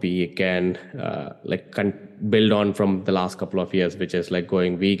want to be again build on from the last couple of years, which is like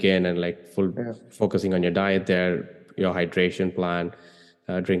going vegan and focusing on your diet there, your hydration plan,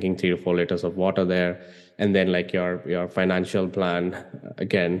 drinking 3 to 4 liters of water there, and then like your financial plan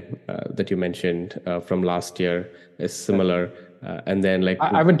again that you mentioned from last year is similar, and then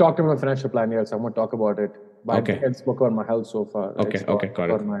I haven't talked about my financial plan yet, so I'm going to talk about it. But I think I spoke about my health so far. Right? Okay, got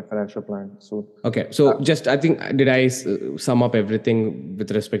it. My financial plan. So okay, so just I think did I sum up everything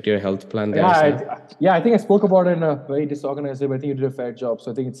with respect to your health plan there? I think I spoke about it in a very disorganized way, but I think you did a fair job. So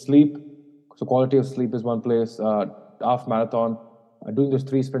I think it's sleep. So quality of sleep is one place. Half marathon, doing those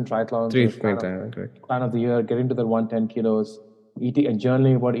 3 sprint triathlons. Plan of the year, getting to the 110 kilos, eating and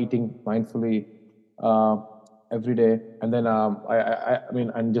journaling about eating mindfully every day, and then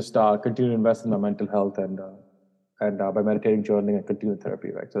and just continue to invest in my mental health and by meditating, journaling, and continue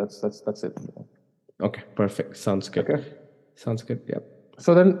therapy. Right. So that's it. Okay, perfect. Sounds good. Okay. Sounds good. Yeah.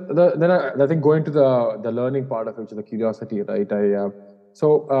 So then I think going to the learning part of it, which is the curiosity, right?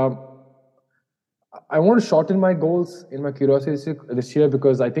 I want to shorten my goals in my curiosity this year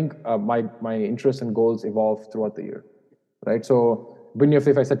because I think my interests and goals evolve throughout the year, right? So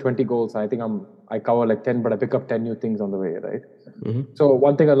if I set 20 goals, I think I cover like 10, but I pick up 10 new things on the way, right? Mm-hmm. So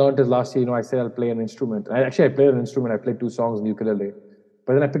one thing I learned is last year, I said I'll play an instrument. I played an instrument. I played 2 songs on the ukulele,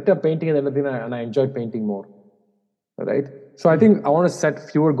 but then I picked up painting and I enjoyed painting more, right? So I think I want to set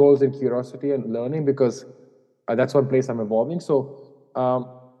fewer goals in curiosity and learning because that's one place I'm evolving. So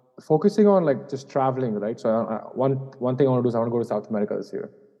focusing on like just traveling, right? So one thing I want to do is I want to go to South America this year,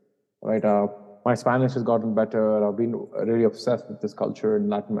 right? My Spanish has gotten better. I've been really obsessed with this culture in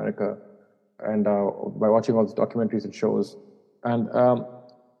Latin America, and by watching all these documentaries and shows. And I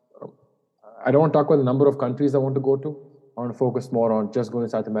don't want to talk about the number of countries I want to go to. I want to focus more on just going to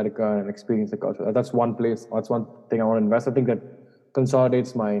South America and experience the culture. That's one place. That's one thing I want to invest. I think that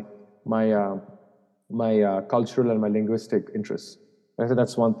consolidates my cultural and my linguistic interests. I think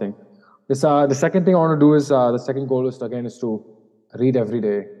that's one thing. The second thing I want to do is the second goal is to read every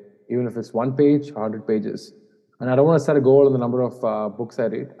day even if it's 1 page, 100 pages. And I don't want to set a goal on the number of books I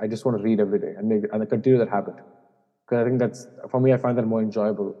read. I just want to read every day and continue that habit. Because I think that's, for me, I find that more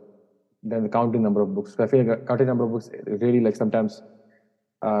enjoyable than the counting number of books. So I feel like counting number of books really like sometimes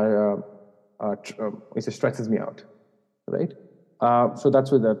it just stresses me out, right? So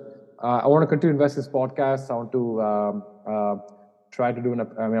that's with that. I want to continue to invest in podcasts. I want to try to do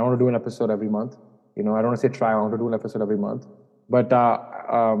I want to do an episode every month. I don't want to say try. I want to do an episode every month. But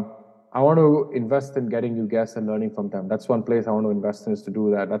I want to invest in getting new guests and learning from them. That's one place I want to invest in, is to do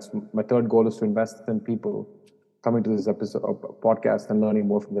that. That's my third goal, is to invest in people coming to this episode of podcast and learning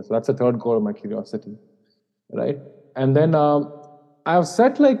more from this. So that's the third goal of my curiosity, right? And then I've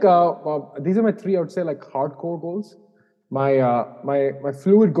set like these are my three, I would say, like hardcore goals. My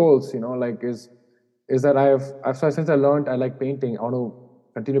fluid goals, like is that since I learned I like painting, I want to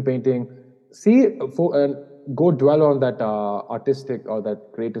continue painting. Go dwell on that artistic or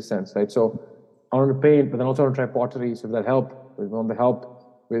that creative sense, right? So I want to paint, but then also I want to try pottery. So if that help,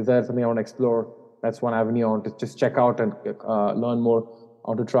 is there something I want to explore? That's one avenue I want to just check out and learn more. I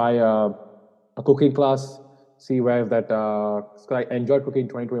want to try a cooking class, see where that. So I enjoyed cooking in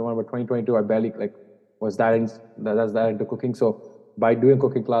 2021, but 2022 I barely was that into cooking. So by doing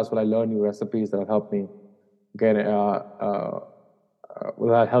cooking class, will I learn new recipes that will help me get will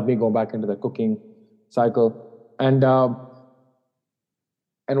that help me go back into the cooking cycle? And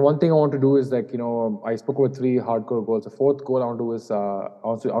one thing I want to do is I spoke about 3 hardcore goals. The fourth goal I want to do is I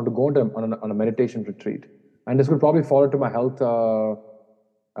want to go on a meditation retreat, and this could probably fall into my health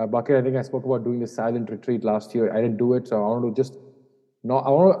bucket. I think I spoke about doing the silent retreat last year. I didn't do it, so I want to just I'm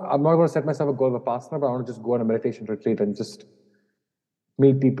not going to set myself a goal of Vipassana, but I want to just go on a meditation retreat and just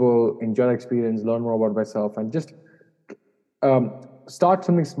meet people, enjoy the experience, learn more about myself, and just start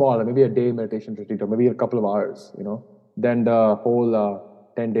something small, like maybe a day meditation retreat or maybe a couple of hours, then the whole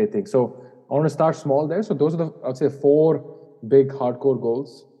 10-day thing. So I want to start small there. So those are I would say 4 big hardcore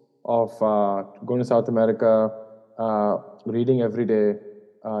goals of going to South America, reading every day,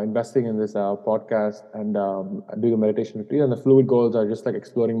 investing in this podcast, and doing a meditation retreat. And the fluid goals are just like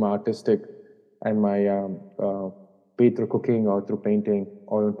exploring my artistic and my be it through cooking or through painting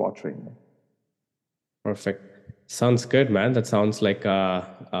or even pottery. Perfect. Sounds good, man. That sounds like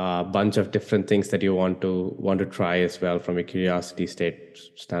a bunch of different things that you want to try as well, from a curiosity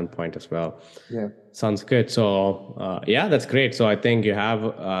standpoint as well. Yeah. Sounds good. So yeah, that's great. So I think you have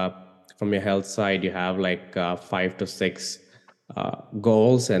from your health side, you have like 5 to 6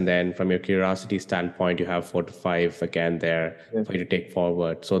 goals, and then from your curiosity standpoint, you have 4 to 5 again there for you to take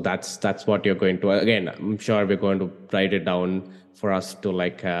forward. So that's what you're going to. Again, I'm sure we're going to write it down for us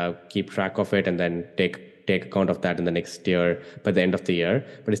to keep track of it, and then take account of that in the next year, by the end of the year.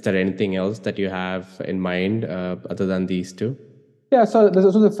 But is there anything else that you have in mind other than these 2? Yeah, so there's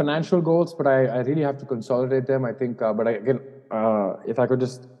also the financial goals, but I really have to consolidate them, I think. If I could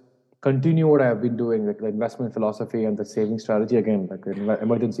just continue what I've been doing, like the investment philosophy and the saving strategy, again, like an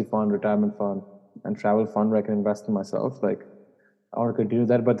emergency fund, retirement fund, and travel fund where I can invest in myself. I want to continue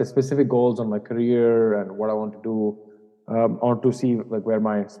that. But the specific goals on my career and what I want to do, I want to see where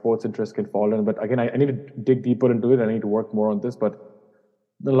my sports interest can fall in. But again, I need to dig deeper into it. I need to work more on this. But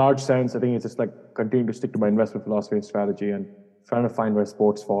in the large sense, I think it's just continuing to stick to my investment philosophy and strategy, and trying to find where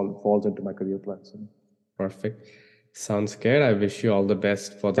sports falls into my career plans. Perfect. Sounds good. I wish you all the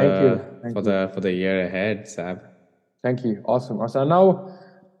best for the year ahead, Sab. Thank you. Awesome. Now,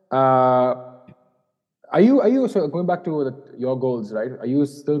 are you so going back to your goals, right? Are you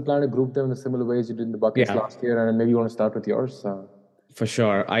still planning to group them in the similar ways you did in the buckets last year, and maybe you want to start with yours? For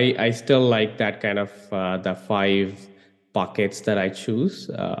sure. I still like that kind of the 5 buckets that I choose.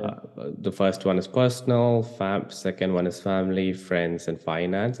 The first one is personal, second one is family, friends, and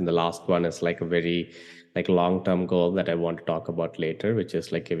finance, and the last one is like a very long-term goal that I want to talk about later, which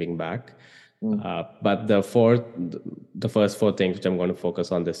is like giving back. But the first 4 things which I'm going to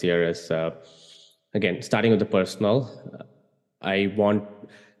focus on this year is again, starting with the personal.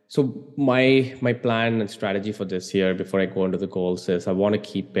 So my plan and strategy for this year, before I go into the goals, is I want to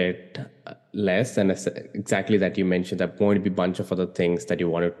keep it less, and exactly that you mentioned, there's going to be a bunch of other things that you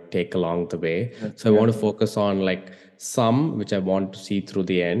want to take along the way. So I want to focus on some which I want to see through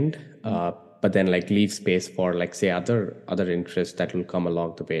the end, but then leave space for say other interests that will come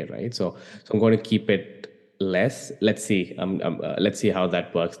along the way, right? So I'm going to keep it less. Let's see how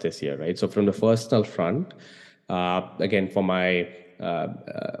that works this year, right? So from the personal front, again, for my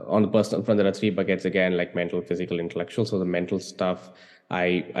on the personal front, there are 3 buckets again, like mental, physical, intellectual. So the mental stuff,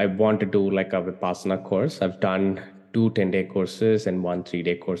 I want to do a Vipassana course. I've done 2 10-day courses and 1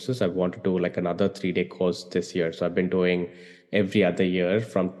 3-day courses. I want to do another 3-day course this year. So I've been doing every other year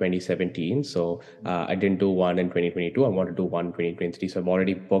from 2017. So I didn't do one in 2022. I want to do one in 2023. So I'm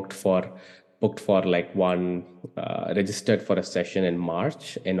already booked for like one, registered for a session in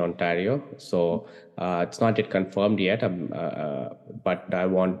March in Ontario. So it's not yet confirmed yet, but I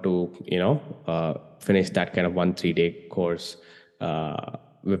want to, finish that kind of 1 3 day course,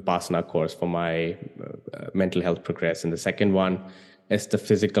 Vipassana course for my mental health progress. And the second one is the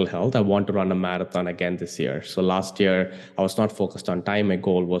physical health. I want to run a marathon again this year. So last year I was not focused on time. My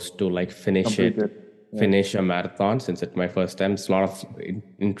goal was to like finish a marathon since it's my first time. It's a lot of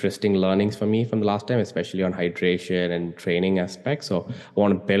interesting learnings for me from the last time, especially on hydration and training aspects. So I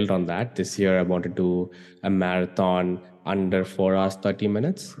want to build on that. This year, I want to do a marathon under 4 hours, 30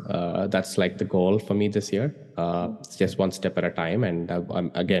 minutes. That's like the goal for me this year. It's just one step at a time. And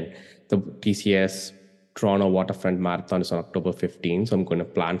again, the TCS Toronto Waterfront Marathon is on October 15th. So I'm going to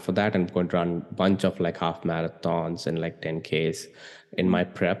plan for that. I'm going to run a bunch of like half marathons and like 10Ks in my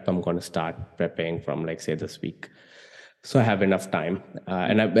prep. I'm going to start prepping from like, say, this week. So I have enough time.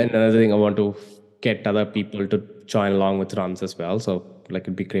 And another thing, I want to get other people to join along with runs as well. So like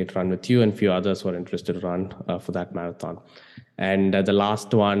it'd be great to run with you and a few others who are interested to run for that marathon. And the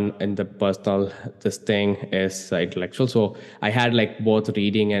last one in the personal, this thing is intellectual. So I had like both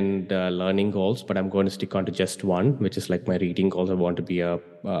reading and learning goals, but I'm going to stick on to just one, which is like my reading goals. I want to be a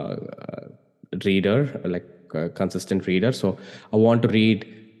reader, like a consistent reader. So I want to read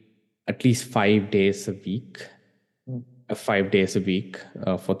at least 5 days a week, 5 days a week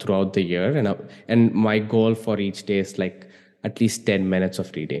for throughout the year. And my goal for each day is like at least 10 minutes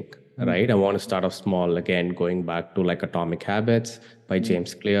of reading. Right. I want to start off small again, going back to like Atomic Habits by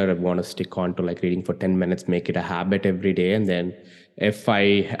James Clear. I want to stick on to like reading for 10 minutes, make it a habit every day. And then if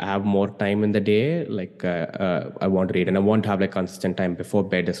I have more time in the day, like I want to read, and I want to have like consistent time before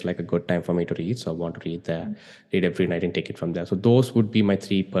bed is like a good time for me to read. So I want to read every night and take it from there. So those would be my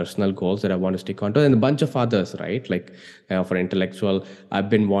 3 personal goals that I want to stick on to, and a bunch of others, right? Like for intellectual, I've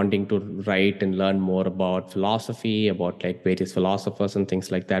been wanting to write and learn more about philosophy, about like various philosophers and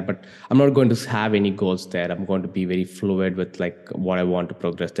things like that. But I'm not going to have any goals there. I'm going to be very fluid with like what I want to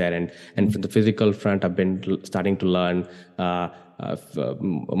progress there. And from the physical front, I've been starting to learn Muay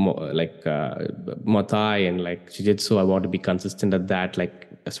Thai and like Jiu-Jitsu. I want to be consistent at that like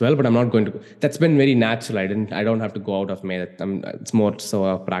as well, but I'm not going to. That's been very natural. I don't have to go out of my. It's more so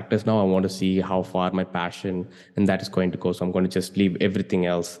a practice now. I want to see how far my passion and that is going to go. So I'm going to just leave everything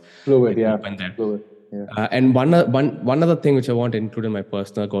else fluid. Fluid. And one other thing which I want to include in my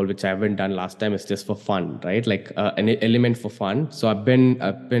personal goal, which I haven't done last time, is just for fun, right? Like an element for fun. So I've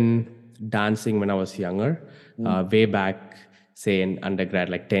been dancing when I was younger, way back, say in undergrad,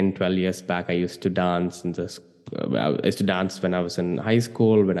 like 10, 12 years back. I used to dance in this. I used to dance when I was in high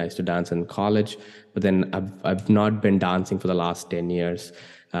school, when I used to dance in college, but then I've not been dancing for the last 10 years.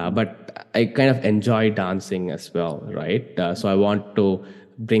 But I kind of enjoy dancing as well, right? So I want to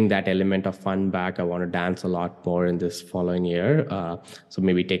bring that element of fun back. I want to dance a lot more in this following year. So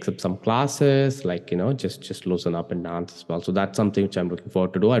maybe take up some classes, like, just loosen up and dance as well. So that's something which I'm looking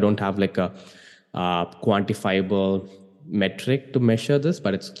forward to do. I don't have like a quantifiable metric to measure this,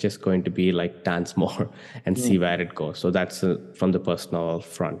 but it's just going to be like dance more and see where it goes. So that's from the personal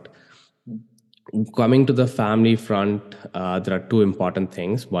front. Coming to the family front, there are 2 important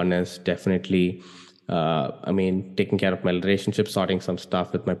things. One is definitely taking care of my relationships, sorting some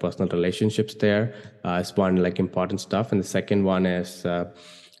stuff with my personal relationships there is one like important stuff. And the second one is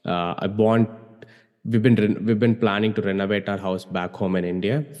we've been planning to renovate our house back home in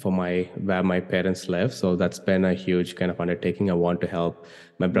India where my parents live. So that's been a huge kind of undertaking. I want to help.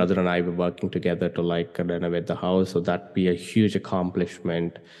 My brother and I were working together to like renovate the house. So that'd be a huge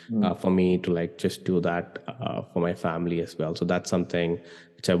accomplishment for me to like just do that for my family as well. So that's something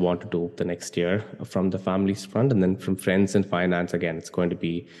which I want to do the next year from the family's front. And then from friends and finance, again, it's going to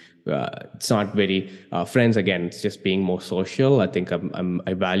be, it's not very, friends, again, it's just being more social. I think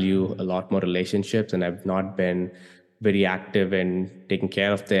I value a lot more relationships, and I've not been very active in taking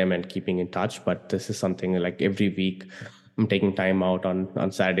care of them and keeping in touch. But this is something like every week I'm taking time out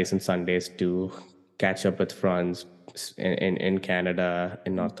on Saturdays and Sundays to catch up with friends in Canada,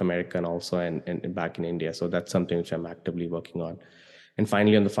 in North America, and also in back in India. So that's something which I'm actively working on. And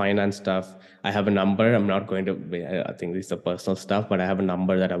finally, on the finance stuff, I have a number. I'm not going to, I think this is personal stuff, but I have a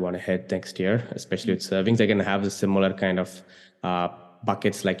number that I want to hit next year, especially with savings. I can have the similar kind of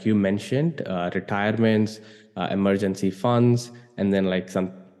buckets like you mentioned, retirements, emergency funds, and then like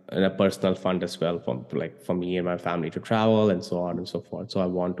some a personal fund as well for me and my family to travel and so on and so forth. So I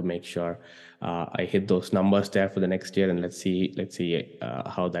want to make sure I hit those numbers there for the next year, and let's see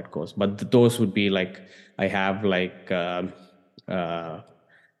how that goes. But those would be like, I have like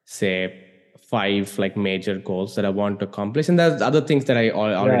say 5 like major goals that I want to accomplish, and there's other things that I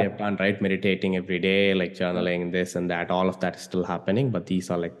already Yeah. have done, right? Meditating every day, like journaling, this and that, all of that is still happening, but these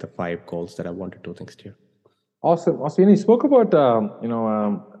are like the 5 goals that I want to do next year. Awesome. Awesome. You spoke about,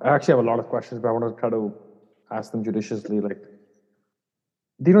 I actually have a lot of questions, but I want to try to ask them judiciously. Like,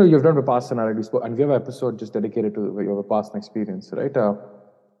 do you know you've done Vipassana, right? And we have an episode just dedicated to your Vipassana experience, right?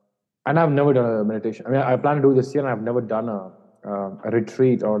 And I've never done a meditation. I mean, I plan to do this year, and I've never done a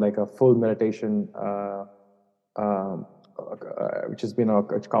retreat or like a full meditation, which has been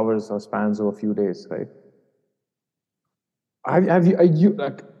which covers or spans over a few days, right? Have you, are you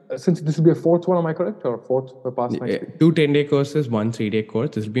like, since this will be a fourth one, am I correct? Or fourth Vipassana experience? 2 10-day courses, 1 3-day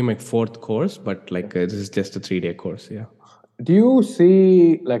course. This will be my 4th course, but like this is just a 3-day course. Yeah. Do you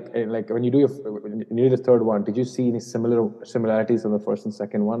see like when you do when you do the third one, did you see any similarities in the first and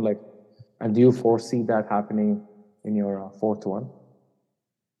second one? Like, and do you foresee that happening in your fourth one?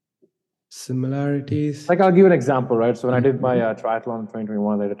 Similarities. Like, I'll give you an example, right? So when I did my triathlon in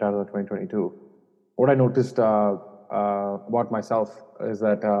 2021, I did triathlon in 2022. What I noticed about myself is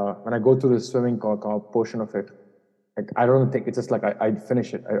that when I go through the swimming portion of it, like, I don't think it's just like I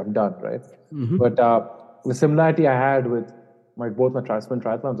finish it, I'm done, right? But the similarity I had with both my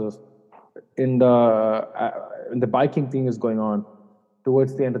triathlons was in the biking thing is going on.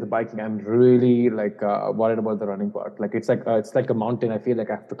 Towards the end of the biking, I'm really like worried about the running part. Like, it's like a mountain. I feel like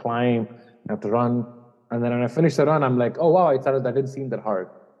I have to climb, I have to run, and then when I finish the run, I'm like, oh wow, that didn't seem that hard,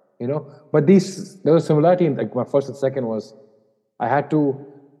 you know. But there was similarity in like my first and second was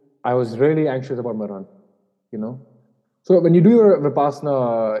I was really anxious about my run, you know. So when you do your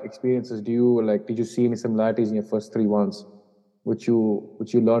Vipassana experiences, did you see any similarities in your first 3 ones, which you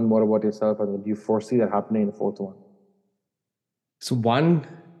learn more about yourself, and do you foresee that happening in the fourth one? So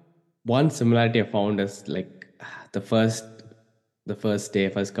one similarity I found is like the first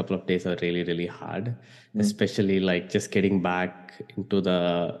first couple of days are really, really hard, especially like just getting back into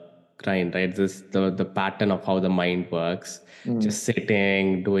the grind, right? The pattern of how the mind works, just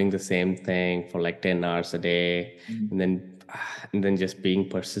sitting, doing the same thing for like 10 hours a day, and then just being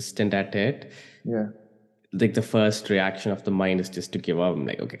persistent at it. Yeah. Like the first reaction of the mind is just to give up. I'm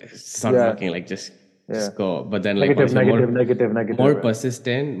like, okay, it's not Yeah. working, like just go. But then like Negative, once you're negative.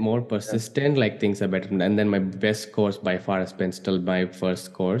 more persistent, like things are better. And then my best course by far has been still my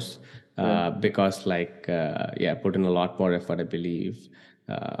first course, because like put in a lot more effort, I believe,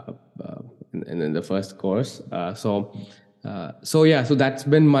 in the first course. So that's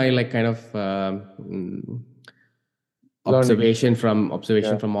been my like kind of observation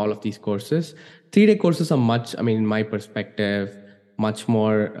from all of these courses. 3-day courses are much, I mean, in my perspective, much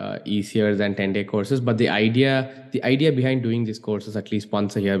more easier than 10-day courses. But the idea behind doing these courses at least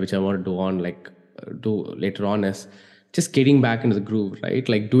once a year, which I want to do later on, is just getting back into the groove, right?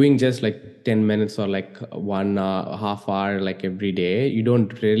 Like doing just like 10 minutes or like 1 half hour like every day. You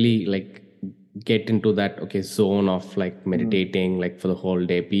don't really like get into that zone of like meditating like for the whole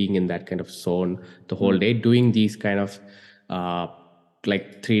day, being in that kind of zone the whole day, doing these kind of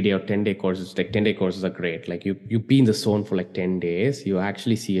like 3-day or 10-day courses. Like 10-day courses are great, like you be in the zone for like 10 days, you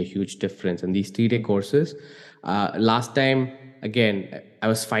actually see a huge difference. And these 3-day courses, last time again I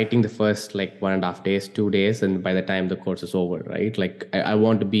was fighting the first like 1.5 days, 2 days, and by the time the course is over, right, like I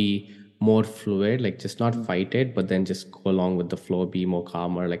want to be more fluid, like just not fight it, but then just go along with the flow, be more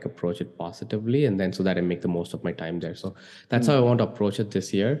calmer, like approach it positively, and then so that I make the most of my time there. So that's how I want to approach it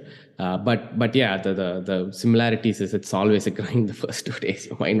this year. But yeah, the similarities is it's always a grind the first 2 days.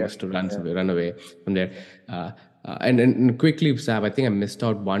 Your mind wants to run away from there. And quickly, Sab, I think I missed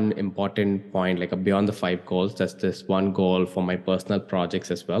out one important point, like beyond the 5 goals. That's this one goal for my personal projects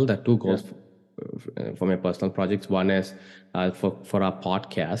as well. There are 2 goals for my personal projects. One is for our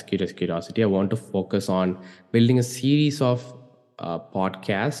podcast, Curious Curiosity. I want to focus on building a series of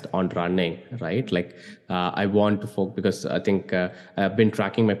podcast on running, right? Like I want to focus, because I think I've been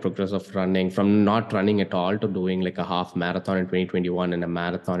tracking my progress of running from not running at all to doing like a half marathon in 2021 and a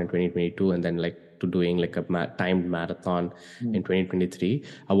marathon in 2022, and then like to doing like a timed marathon in 2023.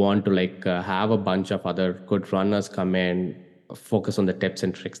 I want to like have a bunch of other good runners come in, focus on the tips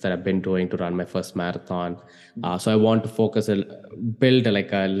and tricks that I've been doing to run my first marathon. So I want to build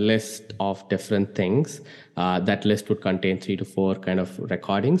like a list of different things. That list would contain 3 to 4 kind of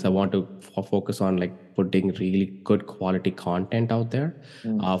recordings. I want to focus on like putting really good quality content out there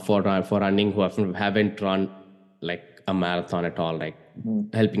for running who haven't run like a marathon at all, like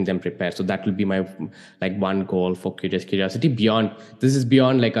helping them prepare. So that will be my like one goal for Curious Curiosity. This is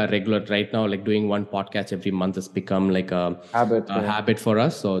beyond like a regular, right now like doing one podcast every month has become like a habit for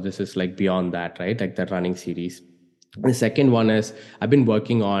us. So this is like beyond that, right? Like the running series. The second one is I've been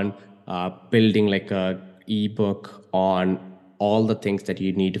working on building like a ebook on all the things that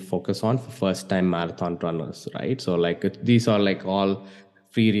you need to focus on for first time marathon runners, right? So like these are like all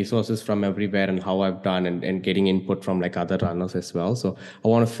free resources from everywhere and how I've done and getting input from like other runners as well. So I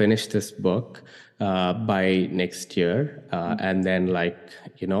want to finish this book by next year, and then like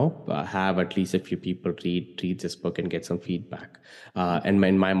have at least a few people read this book and get some feedback. And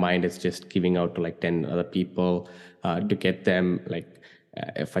in my mind, it's just giving out to like 10 other people to get them like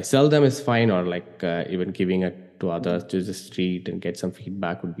if I sell them, it's fine, or like even giving it to others to just read and get some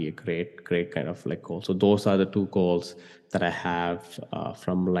feedback would be a great kind of like goal. So those are the two goals that I have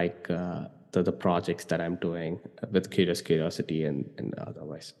from like the projects that I'm doing with Curious Curiosity and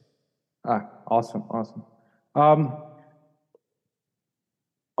otherwise. Awesome. I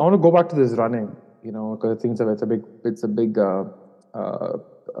want to go back to this running, because I think it's a big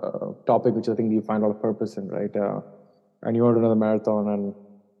topic which I think you find a lot of purpose in, right? And you want to run a marathon, and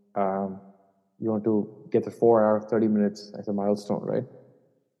you want to get the 4 hour 30 minutes as a milestone, right?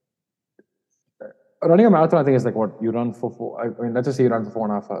 Running a marathon, I think, is like what you run for. I mean, let's just say you run for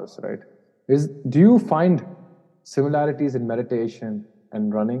 4.5 hours, right? Do you find similarities in meditation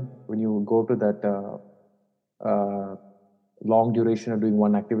and running when you go to that long duration of doing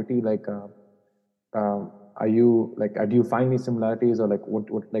one activity? Like, are you like, do you find any similarities, or like what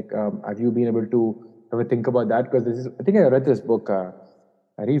like have you been able to ever think about that? Because I think I read this book. I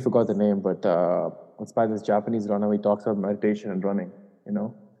really forgot the name, but it's by this Japanese runner. He talks about meditation and running,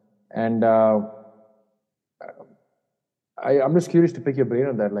 and I'm just curious to pick your brain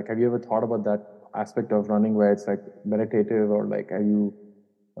on that. Like, have you ever thought about that aspect of running where it's like meditative, or like have you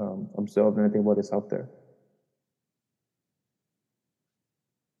observed anything about this out there?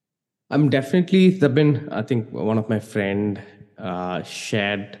 I'm definitely. There've been. I think one of my friend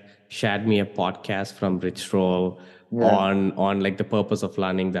shared me a podcast from Rich Roll on like the purpose of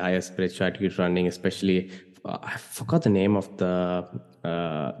learning, the higher spirituality of running, especially. I forgot the name of the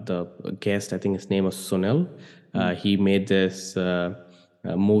guest. I think his name was Sunil. He made this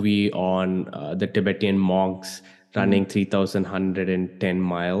movie on the Tibetan monks running 3,110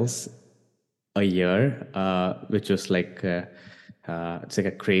 miles a year, which was like it's like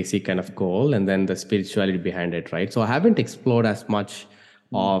a crazy kind of goal, and then the spirituality behind it, right? So I haven't explored as much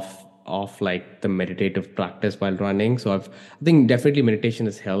of like the meditative practice while running. So I think definitely meditation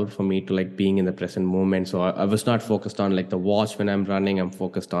has helped for me to like being in the present moment. So I was not focused on like the watch when I'm running. I'm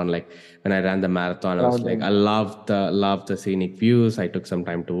focused on like when I ran the marathon. I was like, I loved the scenic views. I took some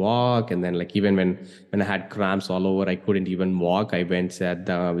time to walk, and then like even when I had cramps all over, I couldn't even walk. I went, sat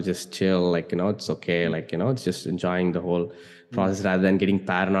down, I was just chill, like it's okay, like it's just enjoying the whole process rather than getting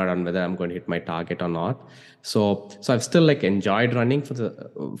paranoid on whether I'm going to hit my target or not. So I've still like enjoyed running for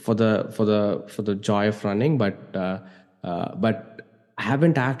the joy of running, but I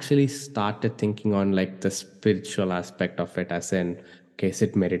haven't actually started thinking on like the spiritual aspect of it, as in, okay, is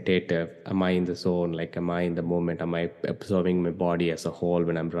it meditative? Am I in the zone? Like, am I in the moment? Am I observing my body as a whole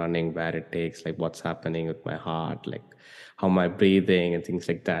when I'm running, where it takes, like what's happening with my heart, like how am I breathing and things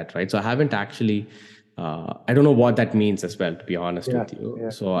like that, right? So I haven't actually I don't know what that means as well, to be honest with you.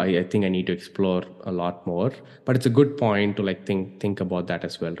 So I think I need to explore a lot more. But it's a good point to like think about that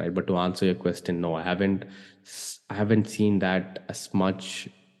as well, right? But to answer your question, no, I haven't seen that as much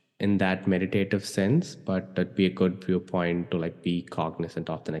in that meditative sense. But that'd be a good viewpoint to like be cognizant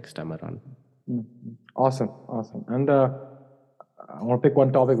of the next time around. Awesome. And I want to pick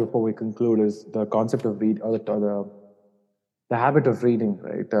one topic before we conclude: is the concept of read, or the habit of reading,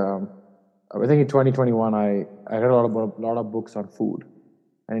 right? I think in 2021, I read a lot of books on food,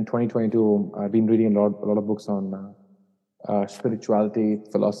 and in 2022, I've been reading a lot of books on spirituality,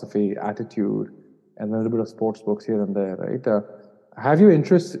 philosophy, attitude, and a little bit of sports books here and there, right? Have your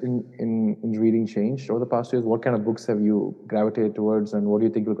interest in reading changed over the past years? What kind of books have you gravitated towards, and what do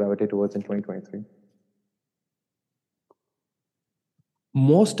you think you'll gravitate towards in 2023?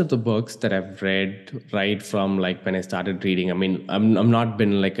 Most of the books that I've read right from like when I started reading, I mean, I'm not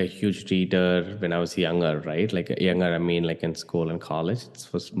been like a huge reader when I was younger, right? Like younger, I mean, like in school and college. It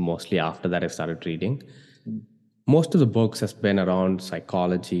was mostly after that I started reading. Most of the books has been around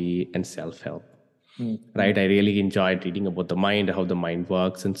psychology and self-help, right? I really enjoyed reading about the mind, how the mind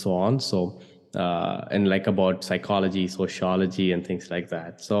works, and so on. So, and like about psychology, sociology, and things like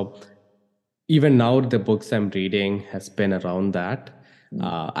that. So even now the books I'm reading has been around that.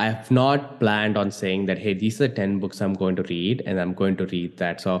 I have not planned on saying that, hey, these are 10 books I'm going to read and I'm going to read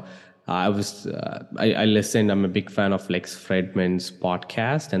that. So I listened. I'm a big fan of Lex Fridman's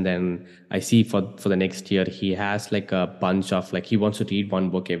podcast, and then I see for the next year he has like a bunch of like he wants to read one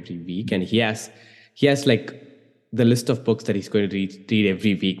book every week, and he has like the list of books that he's going to read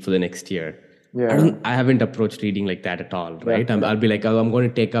every week for the next year. Yeah. I haven't approached reading like that at all, right? I'll be like, oh, I'm going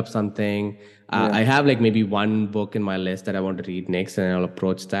to take up something. I have like maybe one book in my list that I want to read next, and I'll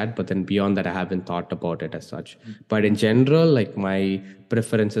approach that. But then beyond that, I haven't thought about it as such. But in general, like my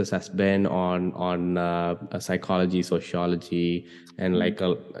preferences has been on psychology, sociology, and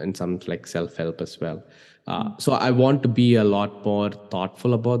and some like self-help as well. So I want to be a lot more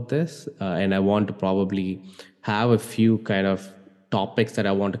thoughtful about this, and I want to probably have a few kind of topics that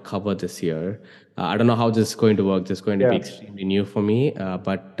I want to cover this year. I don't know how this is going to work. This is going to be extremely new for me,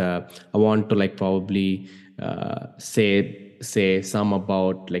 but I want to like probably say some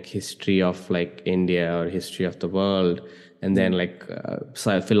about like history of like India or history of the world, and then like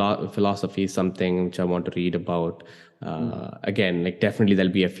philosophy is something which I want to read about. Again, like definitely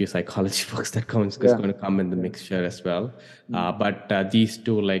there'll be a few psychology books that going to come in the mixture as well. But these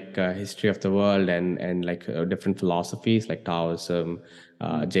two, like history of the world and like different philosophies like Taoism,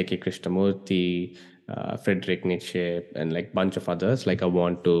 J.K. Krishnamurti, Friedrich Nietzsche, and like bunch of others. Like I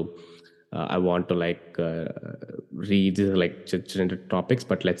want to like read like generic topics,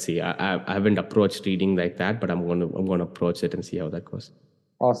 but let's see. I haven't approached reading like that, but I'm going to approach it and see how that goes.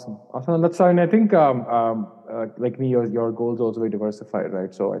 Awesome. And that's fine. I think like me, your goals also very diversified,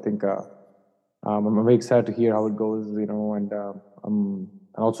 right? So I think I'm very excited to hear how it goes, and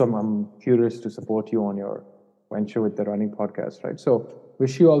I'm curious to support you on your venture with the running podcast, right? So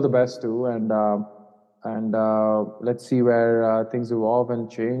wish you all the best too, and let's see where things evolve and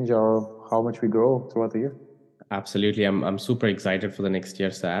change, or how much we grow throughout the year. Absolutely, I'm super excited for the next year,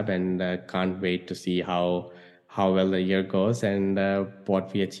 Sab, and can't wait to see how well the year goes and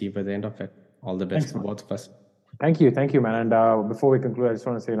what we achieve at the end of it. All the best for both of us. Thank you, man. And before we conclude, I just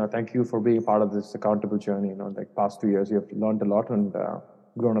want to say, thank you for being a part of this accountable journey. Like past 2 years, you have learned a lot and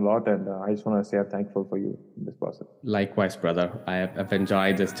grown a lot, and I just want to say I'm thankful for you in this process. Likewise, brother. I've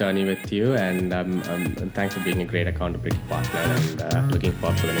enjoyed this journey with you, and thanks for being a great accountability partner. And looking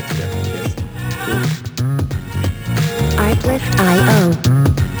forward to the next year. Cheers.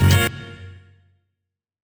 Artlist.io